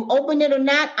whether you open it or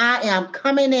not, I am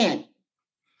coming in.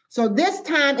 So this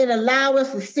time it allowed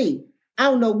us to see. I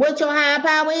don't know what your higher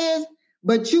power is,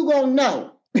 but you gonna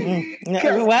know.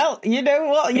 Well, you know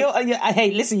what?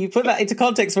 Hey, listen, you put that into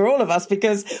context for all of us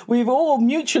because we've all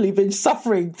mutually been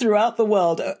suffering throughout the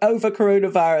world over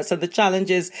coronavirus and the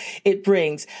challenges it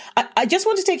brings. I just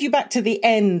want to take you back to the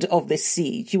end of this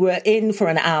siege. You were in for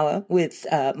an hour with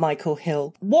Michael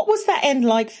Hill. What was that end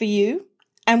like for you?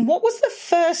 And what was the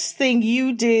first thing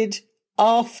you did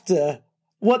after,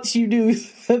 once you knew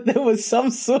that there was some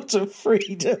sort of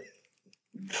freedom?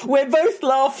 We're both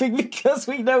laughing because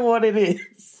we know what it is.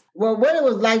 Well, what it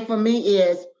was like for me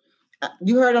is,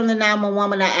 you heard on the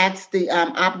 911, I asked the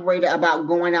operator about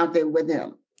going out there with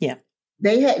him. Yeah.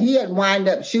 He had wound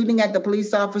up shooting at the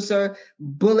police officer.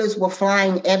 Bullets were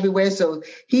flying everywhere. So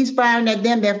he's firing at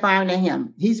them, they're firing at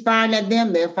him. He's firing at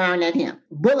them, they're firing at him.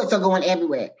 Bullets are going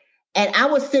everywhere. And I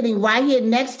was sitting right here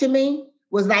next to me,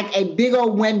 was like a big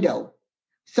old window.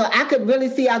 So I could really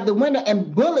see out the window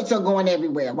and bullets are going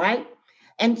everywhere, right?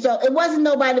 And so it wasn't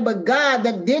nobody but God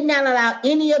that did not allow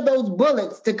any of those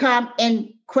bullets to come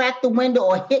and crack the window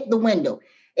or hit the window.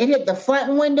 It hit the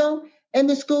front window in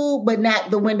the school, but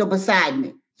not the window beside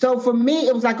me. So for me,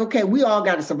 it was like, okay, we all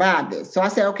got to survive this. So I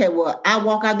said, okay, well, I'll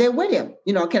walk out there with him,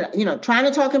 trying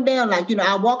to talk him down. Like,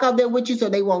 I'll walk out there with you so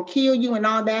they won't kill you and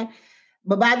all that.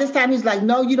 But by this time, he's like,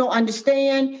 no, you don't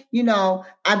understand.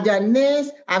 I've done this.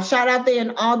 I've shot out there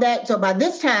and all that. So by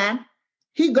this time,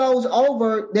 he goes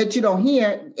over that you don't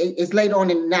hear. It's later on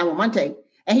in the 911 tape.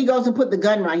 And he goes and put the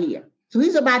gun right here. So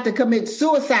he's about to commit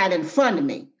suicide in front of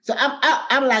me. So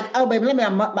I'm like, oh, baby,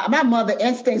 my mother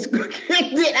instincts kicked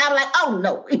in. I'm like, oh,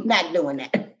 no, he's not doing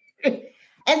that. And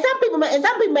some people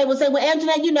may will say, well,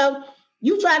 Antoinette,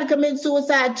 you tried to commit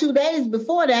suicide 2 days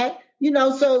before that,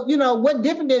 so, what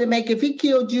difference did it make if he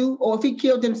killed you or if he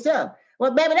killed himself?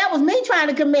 Well, baby, that was me trying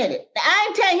to commit it. I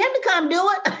ain't telling him to come do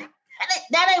it.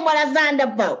 That ain't what I signed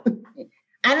up for.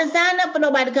 I didn't sign up for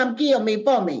nobody to come kill me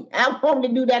for me. I wanted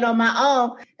to do that on my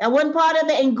own. That wasn't part of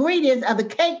the ingredients of the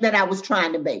cake that I was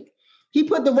trying to bake. He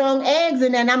put the wrong eggs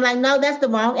in there, and I'm like, no, that's the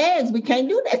wrong eggs. We can't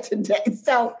do that today.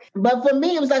 So, but for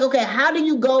me, it was like, okay, how do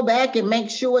you go back and make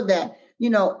sure that,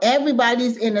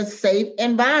 everybody's in a safe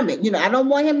environment? I don't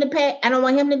want him to pay. I don't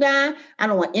want him to die. I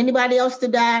don't want anybody else to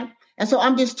die. And so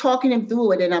I'm just talking him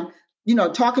through it. And I'm,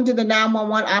 talking to the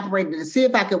 911 operator to see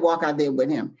if I could walk out there with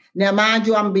him. Now, mind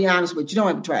you, I'm going to be honest with you. Don't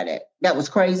ever try that. That was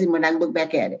crazy when I look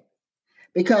back at it.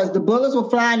 Because the bullets were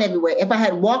flying everywhere. If I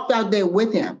had walked out there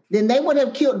with him, then they would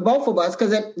have killed both of us,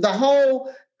 because the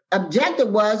whole objective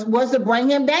was to bring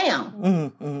him down.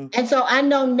 Mm-hmm. And so I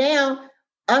know now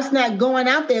us not going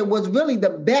out there was really the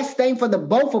best thing for the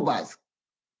both of us,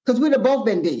 because we'd have both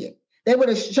been dead. They would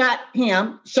have shot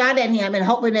at him and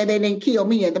hoping that they didn't kill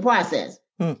me in the process.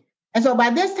 Mm. And so by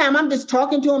this time, I'm just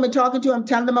talking to him,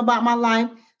 telling him about my life,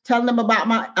 telling him about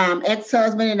my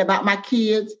ex-husband and about my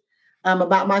kids,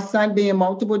 about my son being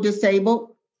multiple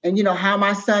disabled, and, how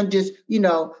my son just,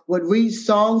 would read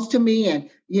songs to me, and,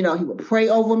 he would pray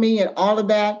over me and all of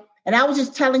that. And I was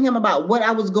just telling him about what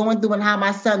I was going through and how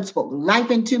my son spoke life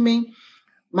into me.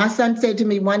 My son said to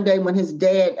me one day when his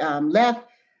dad left,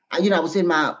 I was in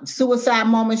my suicide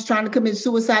moments, trying to commit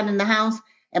suicide in the house.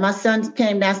 And my son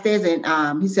came downstairs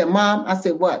and he said, Mom, I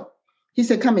said, what? He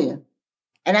said, come here.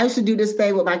 And I used to do this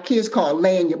thing with my kids called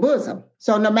lay in your bosom.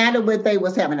 So no matter what they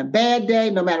was having a bad day,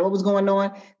 no matter what was going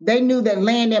on, they knew that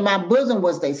laying in my bosom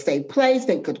was their safe place.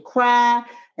 They could cry.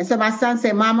 And so my son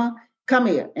said, Mama, come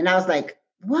here. And I was like,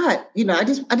 what? I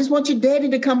just want your daddy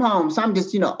to come home. So I'm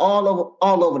just,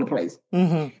 all over the place.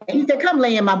 Mm-hmm. And he said, come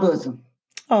lay in my bosom.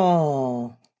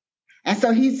 Oh. And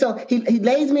so he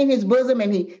lays me in his bosom,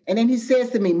 and then he says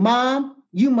to me, Mom,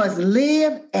 you must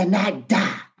live and not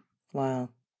die. Wow.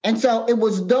 And so it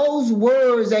was those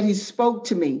words that he spoke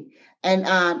to me. And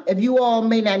if you all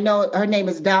may not know, her name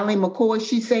is Darlene McCoy.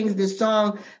 She sings this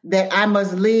song that I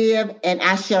must live and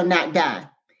I shall not die.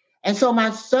 And so my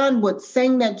son would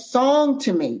sing that song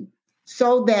to me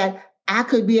so that I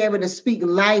could be able to speak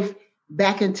life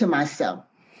back into myself.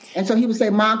 And so he would say,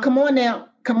 Mom, come on now,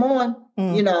 come on,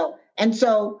 And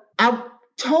so I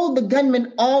told the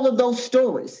gunman all of those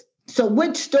stories. So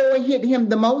which story hit him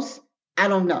the most? I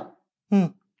don't know.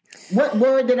 What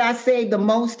word did I say the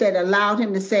most that allowed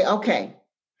him to say, okay,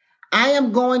 I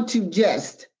am going to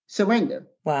just surrender.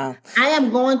 Wow. I am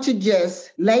going to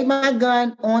just lay my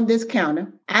gun on this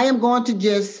counter. I am going to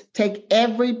just take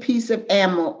every piece of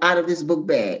ammo out of this book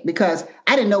bag, because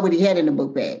I didn't know what he had in the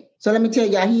book bag. So let me tell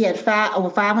y'all, he had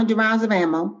over 500 rounds of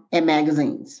ammo and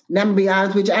magazines. Now, I'm going to be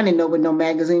honest with you, I didn't know what no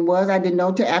magazine was. I didn't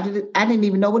know I didn't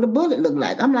even know what a bullet looked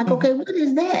like. I'm like, okay, what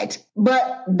is that?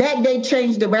 But that day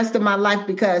changed the rest of my life,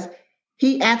 because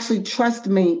he actually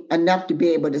trusted me enough to be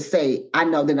able to say, I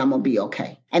know that I'm going to be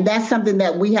okay. And that's something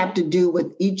that we have to do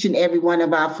with each and every one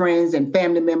of our friends and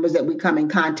family members that we come in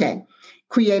contact.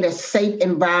 Create a safe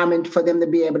environment for them to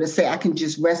be able to say, I can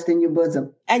just rest in your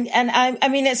bosom. And I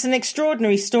mean, it's an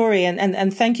extraordinary story,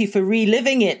 and thank you for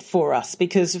reliving it for us,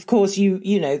 because of course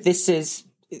this is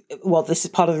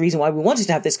part of the reason why we wanted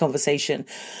to have this conversation.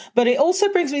 But it also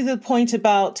brings me to the point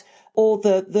about, or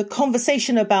the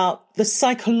conversation about the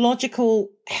psychological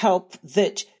help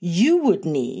that you would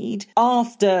need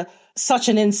after such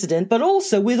an incident, but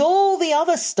also with all the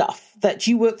other stuff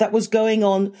that was going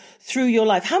on through your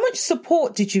life. How much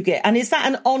support did you get? And is that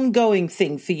an ongoing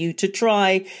thing for you to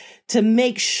try to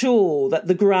make sure that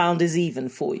the ground is even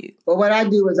for you? Well, what I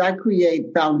do is I create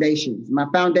foundations. My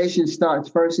foundation starts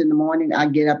first in the morning. I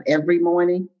get up every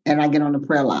morning and I get on the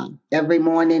prayer line every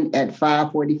morning at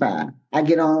 5:45. I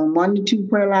get on 1 to 2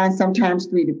 prayer lines, sometimes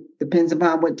 3, depends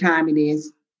upon what time it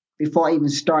is, before I even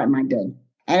start my day.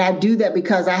 And I do that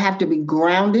because I have to be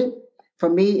grounded. For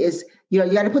me, it's, you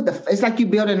got to it's like you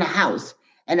building a house,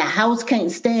 and a house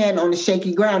can't stand on the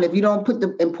shaky ground. If you don't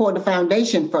pour the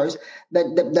foundation first,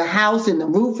 the house and the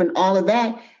roof and all of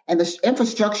that, and the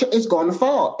infrastructure is going to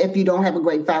fall if you don't have a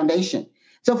great foundation.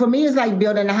 So for me, it's like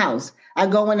building a house. I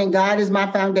go in and God is my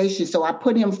foundation. So I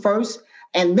put him first,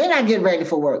 and then I get ready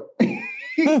for work.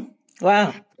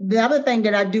 Wow. The other thing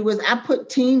that I do is I put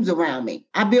teams around me.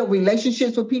 I build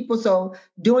relationships with people. So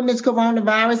during this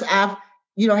coronavirus, I've,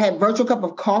 had virtual cup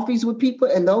of coffees with people,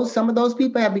 and some of those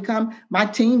people have become my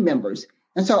team members.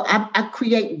 And so I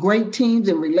create great teams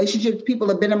and relationships. People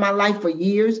have been in my life for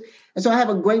years. And so I have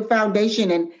a great foundation,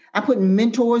 and I put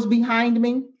mentors behind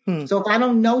me. So if I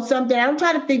don't know something, I don't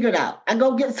try to figure it out. I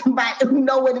go get somebody who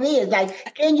know what it is.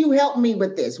 Like, can you help me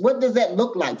with this? What does that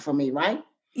look like for me, right?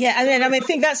 Yeah, and then I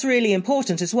think that's really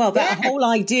important as well. That whole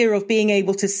idea of being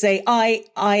able to say, I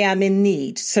am in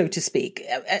need, so to speak.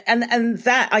 And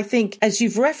that, I think, as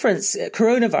you've referenced,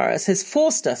 coronavirus has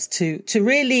forced us to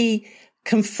really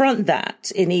confront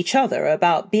that in each other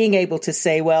about being able to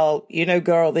say, well,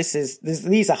 girl,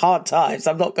 these are hard times.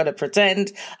 I'm not going to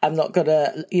pretend. I'm not going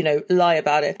to, lie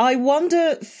about it. I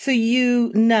wonder for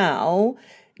you now,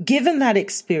 given that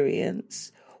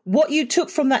experience, what you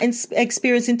took from that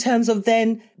experience in terms of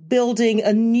then building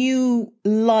a new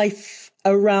life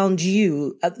around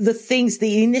you,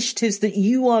 the initiatives that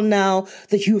you are now,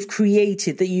 that you have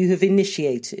created, that you have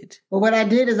initiated. Well, what I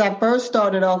did is I first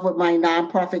started off with my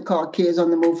nonprofit called Kids on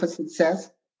the Move for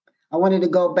Success. I wanted to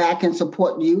go back and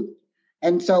support youth.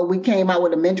 And so we came out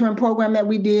with a mentoring program that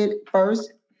we did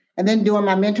first. And then during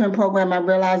my mentoring program, I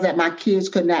realized that my kids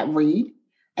could not read.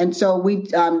 And so we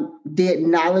did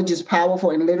Knowledge is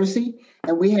Powerful in Literacy.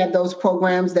 And we have those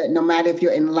programs that no matter if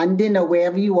you're in London or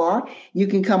wherever you are, you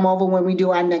can come over when we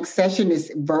do our next session. It's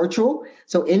virtual.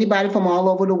 So anybody from all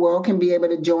over the world can be able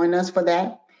to join us for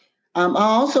that. I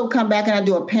also come back and I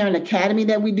do a parent academy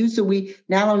that we do. So we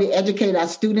not only educate our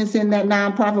students in that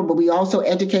nonprofit, but we also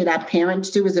educate our parents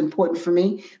too. It's important for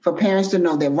me, for parents to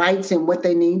know their rights and what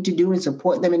they need to do and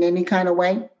support them in any kind of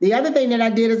way. The other thing that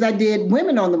I did is I did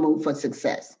Women on the Move for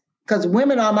Success, because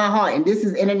women are my heart. And this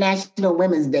is International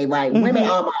Women's Day, right? Mm-hmm. Women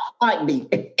are my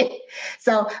heartbeat.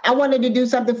 So I wanted to do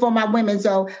something for my women.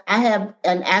 So I have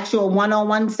an actual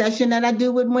one-on-one session that I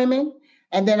do with women.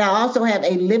 And then I also have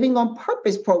a Living on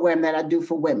Purpose program that I do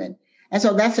for women. And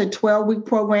so that's a 12-week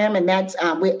program. And that's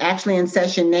we're actually in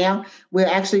session now. We're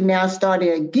actually now starting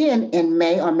again in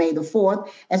May, on May the 4th.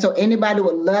 And so anybody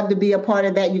would love to be a part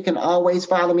of that. You can always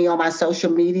follow me on my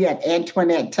social media at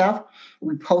Antoinette Tuff.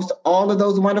 We post all of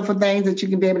those wonderful things that you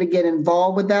can be able to get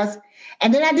involved with us.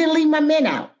 And then I didn't leave my men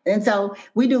out. And so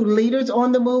we do Leaders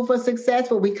on the Move for Success,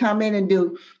 where we come in and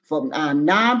do for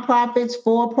nonprofits,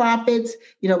 for-profits,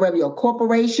 whether you're a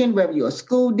corporation, whether you're a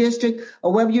school district,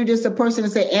 or whether you're just a person to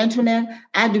say, Antoinette,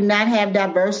 I do not have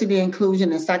diversity,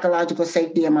 inclusion, and psychological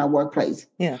safety in my workplace.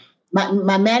 Yeah.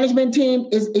 My management team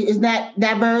is not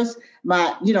diverse.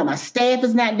 My staff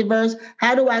is not diverse.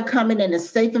 How do I come in a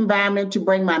safe environment to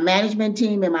bring my management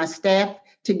team and my staff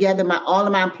together, all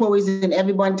of my employees and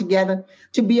everyone together,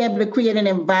 to be able to create an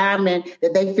environment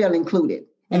that they feel included,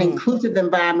 an inclusive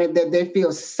environment that they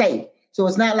feel safe. So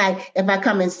it's not like if I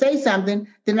come and say something,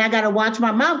 then I got to watch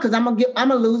my mouth because I'm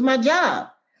gonna lose my job.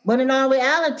 But in all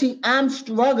reality, I'm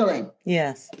struggling.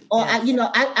 Yes. Or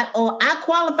I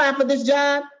qualify for this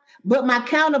job, but my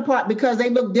counterpart, because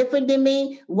they look different than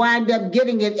me, wind up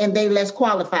getting it and they less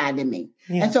qualified than me.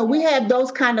 Yeah. And so we have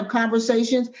those kind of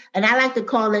conversations, and I like to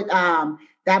call it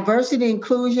diversity,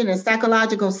 inclusion, and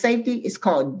psychological safety. It's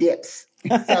called DIPS.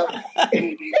 So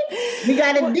you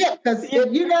got to dip, because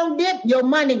if you don't dip, your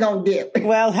money gonna dip.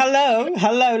 Well, hello.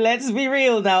 Let's be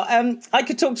real now. I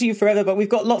could talk to you forever, but we've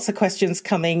got lots of questions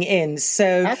coming in.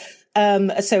 So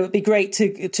it'd be great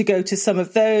to go to some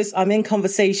of those. I'm in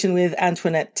conversation with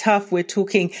Antoinette Tuff. We're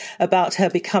talking about her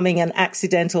becoming an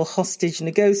accidental hostage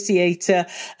negotiator,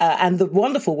 and the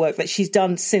wonderful work that she's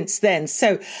done since then.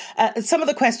 So, some of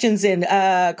the questions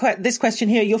this question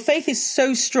here: your faith is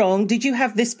so strong. Did you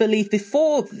have this belief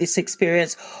before this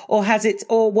experience, or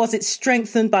was it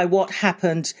strengthened by what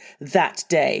happened that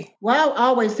day? Well, I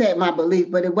always had my belief,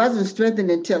 but it wasn't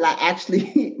strengthened until I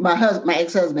actually, my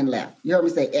ex-husband left. You heard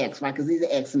me say ex, right? Because he's an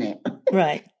ex now.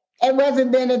 Right. It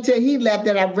wasn't then until he left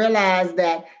that I realized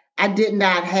that I did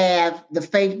not have the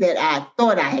faith that I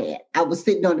thought I had. I was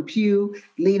sitting on the pew,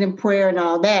 leading prayer and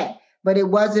all that. But it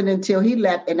wasn't until he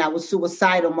left and I was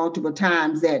suicidal multiple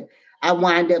times that I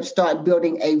wind up start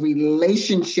building a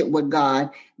relationship with God,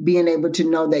 being able to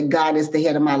know that God is the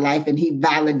head of my life and he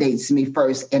validates me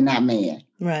first and not man.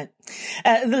 Right.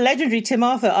 The legendary Tim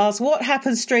Arthur asks, what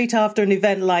happened straight after an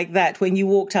event like that when you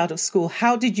walked out of school?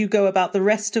 How did you go about the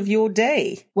rest of your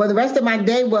day? Well, the rest of my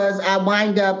day was I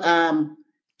wind up,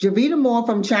 Javita Moore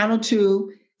from Channel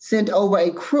 2 sent over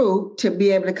a crew to be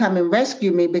able to come and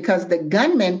rescue me because the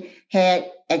gunman had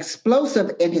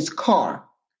explosive in his car.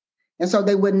 And so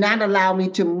they would not allow me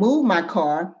to move my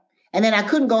car. And then I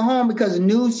couldn't go home because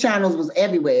news channels was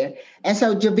everywhere. And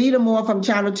so Javita Moore from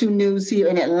Channel 2 News here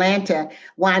in Atlanta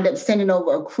wound up sending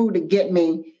over a crew to get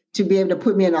me to be able to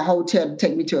put me in a hotel to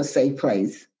take me to a safe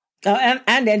place. And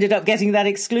ended up getting that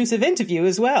exclusive interview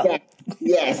as well. Yeah.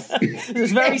 Yes. It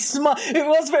was very smart. It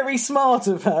was very smart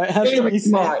of her. Very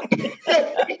smart.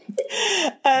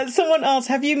 Someone asked,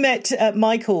 have you met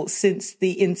Michael since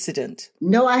the incident?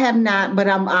 No, I have not, but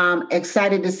I'm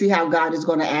excited to see how God is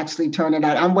going to actually turn it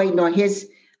out. I'm waiting on his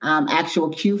actual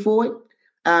cue for it.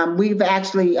 We've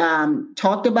actually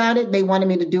talked about it. They wanted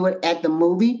me to do it at the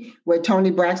movie where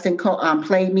Tony Braxton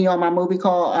played me on my movie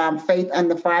called Faith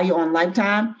Under Fire on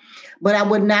Lifetime. But I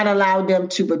would not allow them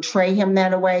to betray him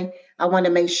that way. I want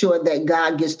to make sure that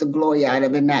God gets the glory out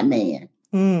of it, not man.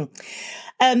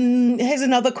 Here's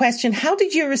another question. How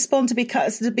did you respond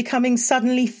to becoming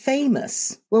suddenly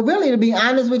famous? Well, really, to be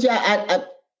honest with you,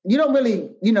 you don't really,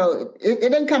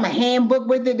 it doesn't come a handbook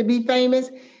with it to be famous.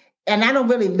 And I don't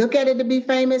really look at it to be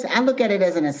famous. I look at it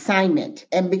as an assignment.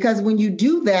 And because when you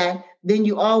do that, then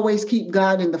you always keep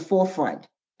God in the forefront.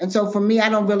 And so for me, I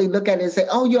don't really look at it and say,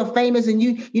 oh, you're famous and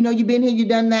you've been here, you've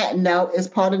done that. No, it's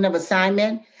part of an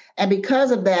assignment. And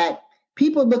because of that,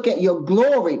 people look at your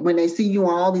glory when they see you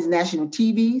on all these national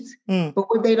TVs. But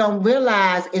what they don't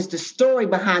realize is the story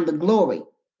behind the glory.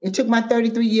 It took my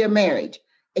 33-year marriage.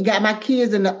 It got my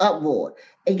kids in the uproar.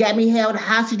 It got me held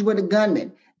hostage with a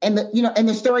gunman. And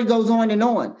the story goes on.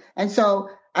 And so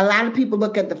a lot of people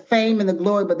look at the fame and the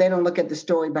glory, but they don't look at the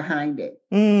story behind it.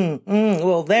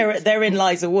 Well, therein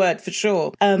lies a word for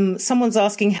sure. Someone's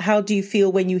asking, how do you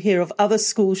feel when you hear of other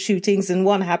school shootings? And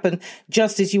one happened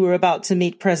just as you were about to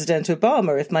meet President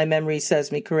Obama, if my memory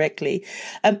serves me correctly.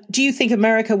 Do you think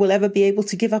America will ever be able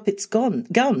to give up its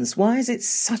guns? Why is it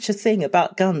such a thing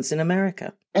about guns in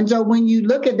America? And so when you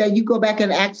look at that, you go back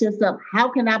and ask yourself, how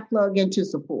can I plug into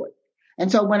support?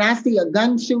 And so when I see a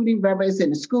gun shooting, whether it's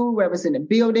in a school, whether it's in a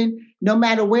building, no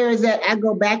matter where it's at, I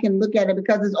go back and look at it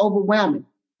because it's overwhelming.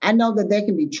 I know that there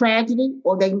can be tragedy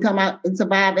or they can come out and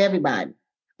survive everybody.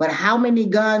 But how many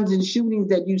guns and shootings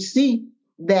that you see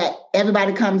that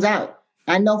everybody comes out?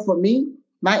 I know for me,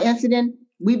 my incident,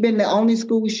 we've been the only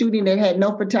school shooting that had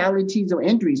no fatalities or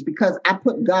injuries because I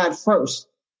put God first.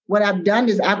 What I've done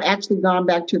is I've actually gone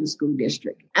back to the school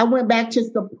district. I went back to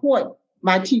support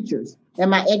my teachers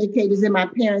and my educators and my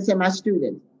parents and my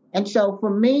students. And so for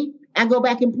me, I go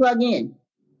back and plug in,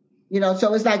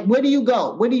 so it's like, where do you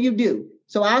go? What do you do?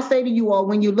 So I'll say to you all,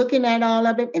 when you're looking at all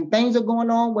of it and things are going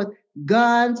on with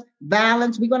guns,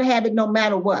 violence, we're going to have it no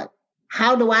matter what.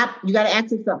 You got to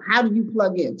ask yourself, how do you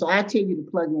plug in? So I tell you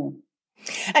to plug in.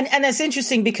 And that's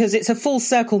interesting because it's a full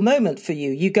circle moment for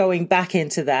you going back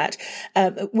into that,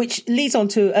 which leads on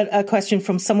to a question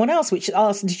from someone else, which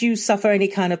asked, did you suffer any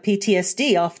kind of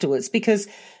PTSD afterwards? Because,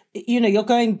 you're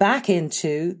going back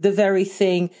into the very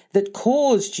thing that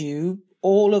caused you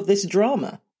all of this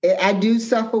drama. I do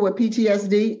suffer with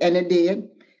PTSD, and it did.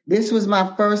 This was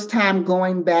my first time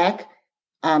going back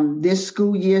this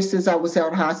school year since I was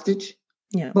held hostage.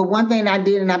 Yeah. But one thing I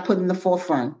did and I put in the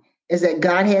forefront is that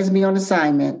God has me on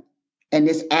assignment, and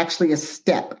it's actually a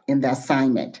step in the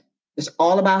assignment. It's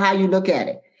all about how you look at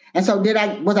it. And so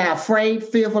was I afraid,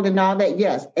 fearful, and all that?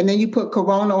 Yes. And then you put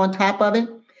Corona on top of it.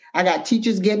 I got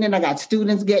teachers getting it. I got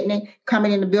students getting it,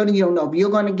 coming in the building. You don't know if you're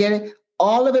going to get it.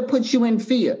 All of it puts you in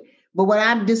fear. But what I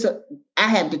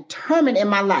have determined in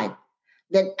my life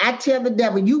that I tell the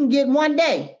devil, you can get one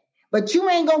day, but you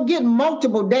ain't going to get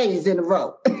multiple days in a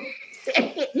row.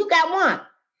 You got one.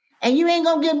 And you ain't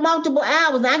going to get multiple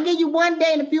hours. I'll give you one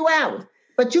day and a few hours,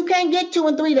 but you can't get 2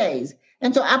 and 3 days.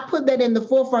 And so I put that in the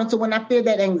forefront. So when I feel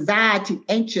that anxiety,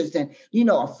 anxious and,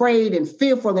 afraid and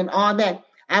fearful and all that,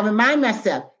 I remind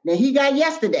myself that he got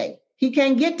yesterday. He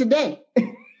can't get today.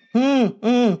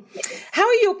 How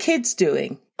are your kids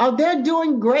doing? Oh, they're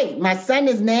doing great. My son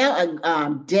is now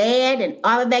a dad and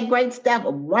all of that great stuff,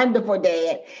 a wonderful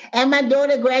dad. And my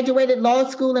daughter graduated law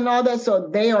school and all that, so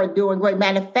they are doing great.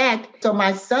 Matter of fact, so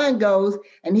my son goes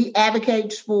and he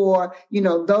advocates for,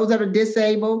 those that are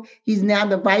disabled. He's now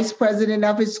the vice president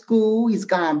of his school. He's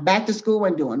gone back to school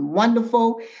and doing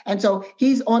wonderful. And so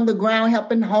he's on the ground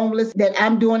helping homeless that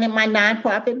I'm doing in my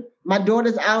nonprofit. My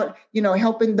daughter's out,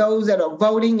 helping those that are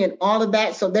voting and all of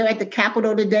that. So they're at the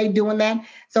Capitol today doing that.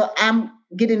 So I'm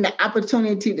getting the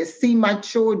opportunity to see my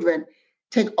children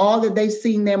take all that they've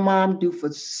seen their mom do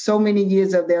for so many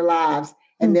years of their lives,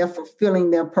 and they're fulfilling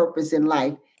their purpose in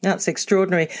life. That's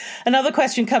extraordinary. Another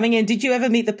question coming in. Did you ever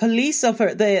meet the police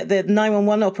the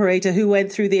 911 operator who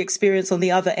went through the experience on the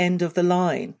other end of the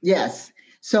line? Yes.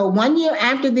 So 1 year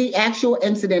after the actual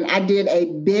incident, I did a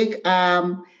big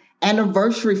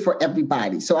anniversary for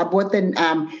everybody. So I brought the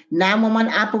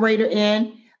 911 operator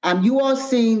in. You all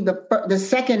seen the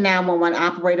second 911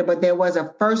 operator, but there was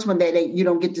a first one that you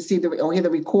don't get to see or hear the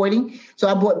recording. So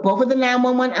I brought both of the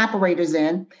 911 operators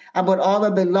in. I brought all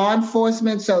of the law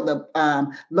enforcement, so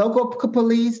the local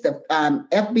police, the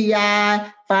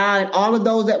FBI, fire, and all of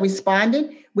those that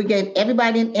responded. We gave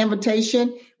everybody an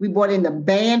invitation. We brought in the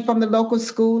band from the local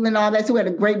school and all that. So we had a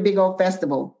great big old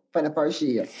festival. for the first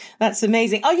year. That's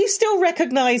amazing. Are you still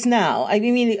recognized now? I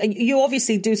mean, you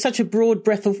obviously do such a broad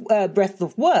breadth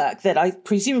of work that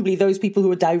presumably those people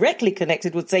who are directly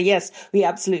connected would say, yes, we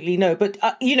absolutely know. But,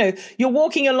 you're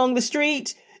walking along the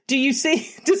street.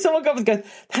 Does someone come and go,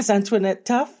 that's Antoinette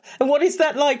Tuff? And what is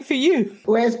that like for you?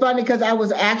 Well, it's funny because I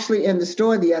was actually in the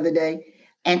store the other day.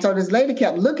 And so this lady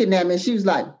kept looking at me and she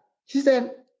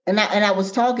said, and I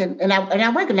was talking and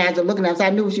I recognized her looking at me, so I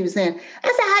knew what she was saying. I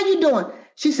said, how you doing?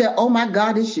 She said, oh my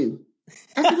God, it's you.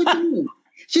 I said, what do you mean?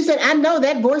 She said, I know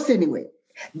that voice anyway.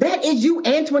 That is you,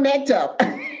 Antoinette Tuff.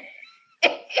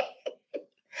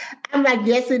 I'm like,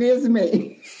 yes, it is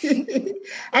me.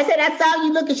 I said, I saw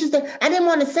you looking. She said, I didn't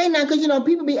want to say nothing because,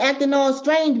 people be acting all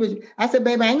strange with you. I said,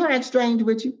 baby, I ain't going to act strange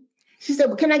with you. She said,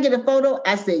 well, can I get a photo?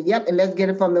 I said, yep, and let's get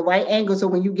it from the right angle so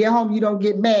when you get home, you don't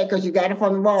get mad because you got it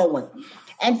from the wrong one.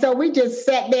 And so we just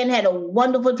sat there and had a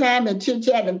wonderful time and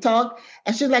chit-chat and talk.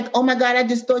 And she's like, oh, my God, I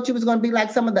just thought you was going to be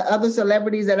like some of the other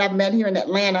celebrities that I've met here in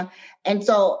Atlanta. And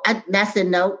so I said,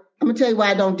 no, I'm going to tell you why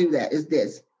I don't do that is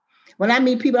this. When I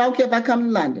meet people, I don't care if I come to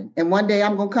London. And one day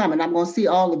I'm going to come and I'm going to see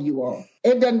all of you all.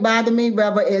 It doesn't bother me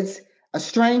whether it's a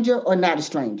stranger or not a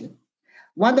stranger.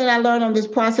 One thing I learned on this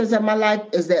process of my life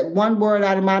is that one word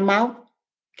out of my mouth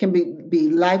can be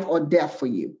life or death for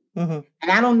you. Mm-hmm.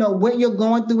 And I don't know what you're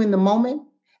going through in the moment.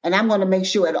 And I'm going to make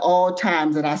sure at all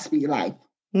times that I speak life.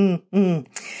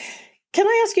 Mm-hmm. Can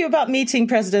I ask you about meeting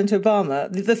President Obama?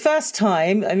 The first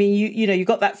time, I mean, you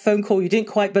got that phone call. You didn't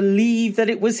quite believe that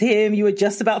it was him. You were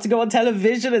just about to go on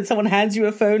television and someone hands you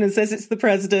a phone and says it's the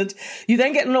president. You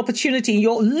then get an opportunity.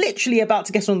 You're literally about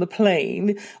to get on the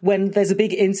plane when there's a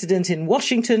big incident in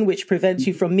Washington, which prevents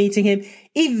you from meeting him.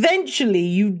 Eventually,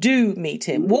 you do meet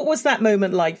him. What was that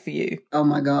moment like for you? Oh,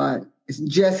 my God. It's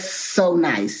just so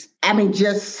nice. I mean,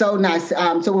 just so nice.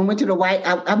 So when we went to the White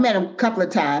House, I met him a couple of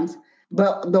times.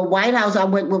 But the White House, I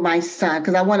went with my son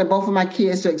because I wanted both of my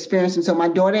kids to experience them. So my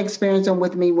daughter experienced them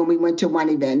with me when we went to one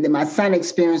event. Then my son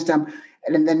experienced them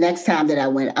and the next time that I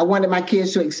went. I wanted my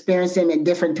kids to experience them at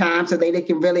different times so they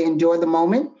can really enjoy the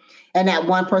moment and that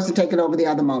one person taking over the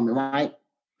other moment, right?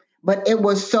 But it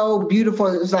was so beautiful.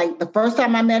 It was like the first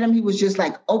time I met him, he was just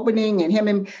like opening and him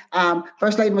and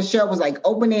First Lady Michelle was like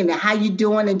opening and how you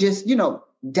doing and just,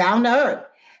 down to earth.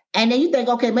 And then you think,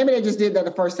 okay, maybe they just did that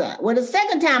the first time. Well, the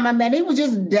second time I met him, he was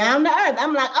just down to earth.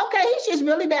 I'm like, okay, he's just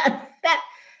really down.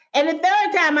 And the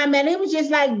third time I met him, he was just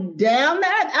like down to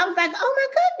earth. I was like, oh my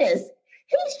goodness,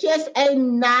 he's just a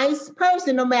nice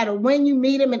person, no matter when you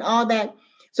meet him and all that.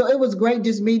 So it was great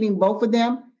just meeting both of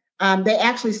them. They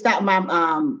actually stopped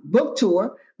my book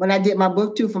tour. When I did my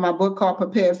book tour for my book called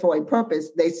Prepared for a Purpose,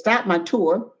 they stopped my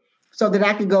tour so that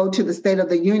I could go to the State of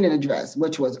the Union address,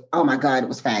 which was, oh my God, it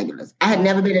was fabulous. I had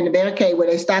never been in a barricade where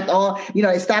they stopped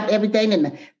they stopped everything and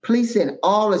the police and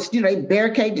all the, they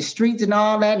barricade the streets and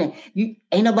all that. And you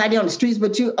ain't nobody on the streets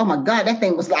but you. Oh my God, that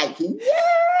thing was like,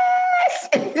 yes.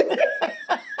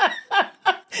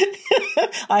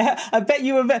 I bet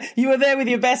you were there with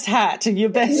your best hat and your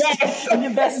best and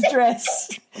your best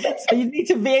dress. So you need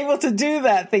to be able to do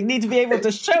that thing. You need to be able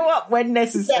to show up when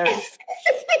necessary. Yes.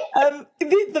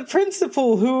 The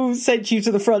principal who sent you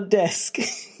to the front desk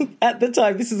at the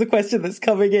time, this is a question that's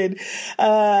coming in.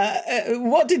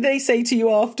 What did they say to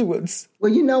you afterwards?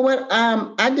 Well, you know what?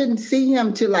 I didn't see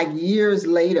him till like years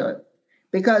later.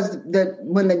 Because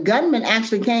when the gunman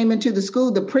actually came into the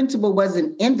school, the principal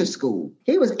wasn't in the school.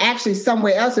 He was actually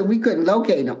somewhere else and we couldn't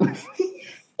locate him.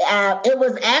 It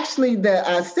was actually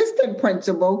the assistant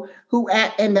principal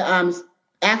and the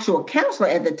actual counselor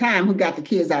at the time who got the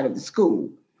kids out of the school.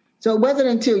 So it wasn't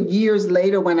until years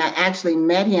later when I actually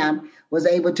met him, was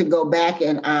able to go back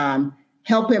and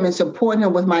help him and support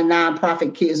him with my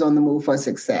nonprofit Kids on the Move for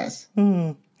Success.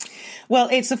 Mm. Well,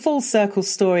 it's a full circle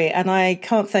story, and I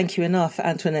can't thank you enough,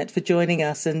 Antoinette, for joining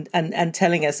us and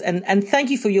telling us. And thank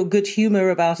you for your good humor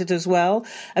about it as well.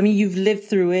 I mean, you've lived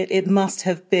through it. It must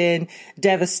have been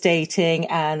devastating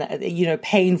and,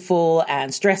 painful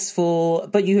and stressful,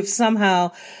 but you have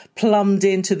somehow plumbed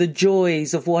into the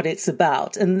joys of what it's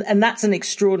about. And that's an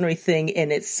extraordinary thing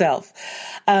in itself.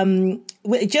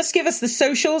 Just give us the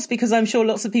socials, because I'm sure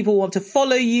lots of people want to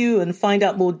follow you and find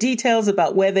out more details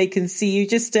about where they can see you.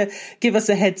 Just to give us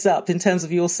a heads up in terms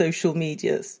of your social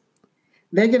medias.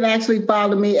 They can actually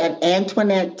follow me at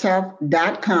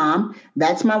AntoinetteTuff.com.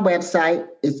 That's my website.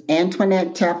 It's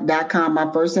AntoinetteTuff.com,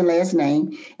 my first and last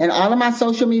name. And all of my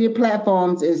social media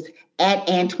platforms is at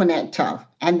Antoinette Tuff.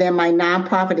 And then my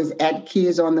nonprofit is at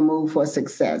Kids on the Move for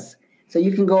Success. So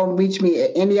you can go and reach me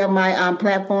at any of my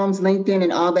platforms, LinkedIn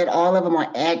and all that. All of them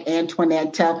are at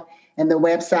Antoinette Tuff. And the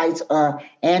websites are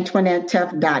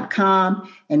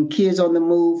AntoinetteTuff.com and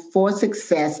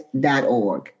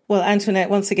kidsonthemoveforsuccess.org. Well, Antoinette,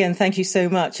 once again, thank you so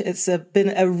much. It's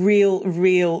been a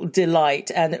real delight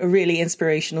and really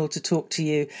inspirational to talk to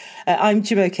you. I'm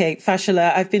Jumoke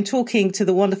Fashola. I've been talking to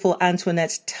the wonderful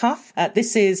Antoinette Tuff.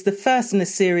 This is the first in a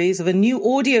series of a new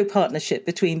audio partnership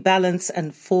between Balance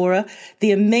and Fora.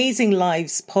 The Amazing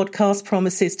Lives podcast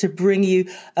promises to bring you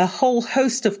a whole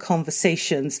host of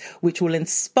conversations which will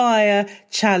inspire,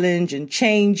 challenge and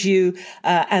change you,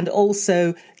 and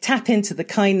also tap into the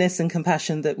kindness and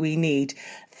compassion that we need.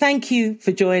 Thank you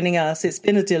for joining us. It's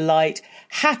been a delight.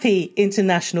 Happy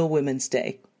International Women's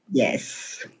Day.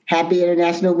 Yes. Happy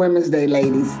International Women's Day,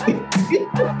 ladies.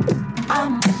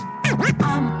 I'm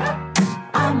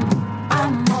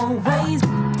always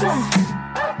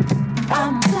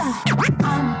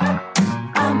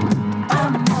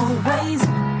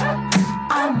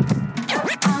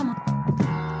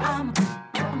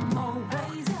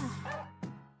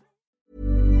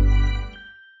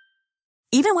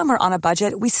Even when we're on a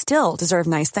budget, we still deserve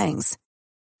nice things.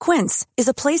 Quince is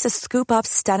a place to scoop up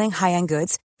stunning high-end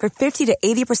goods for 50 to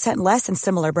 80% less than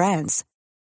similar brands.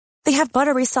 They have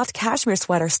buttery soft cashmere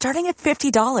sweaters starting at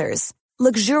 $50,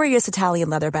 luxurious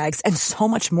Italian leather bags, and so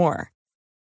much more.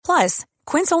 Plus,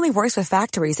 Quince only works with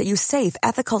factories that use safe,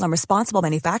 ethical, and responsible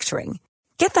manufacturing.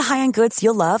 Get the high-end goods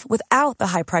you'll love without the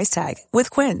high price tag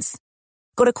with Quince.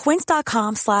 Go to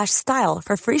quince.com/style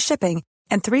for free shipping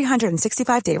and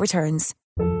 365-day returns.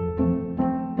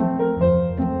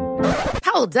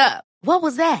 Hold up. What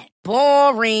was that?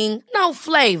 Boring. No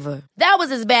flavor. That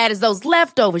was as bad as those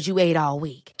leftovers you ate all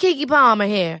week. Keke Palmer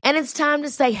here, and it's time to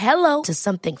say hello to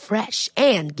something fresh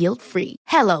and guilt-free.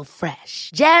 Hello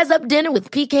Fresh. Jazz up dinner with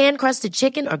pecan-crusted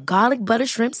chicken or garlic butter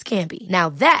shrimp scampi. Now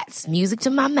that's music to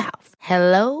my mouth.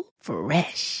 Hello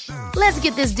Fresh. Let's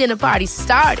get this dinner party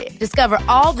started. Discover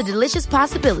all the delicious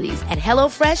possibilities at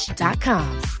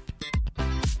HelloFresh.com.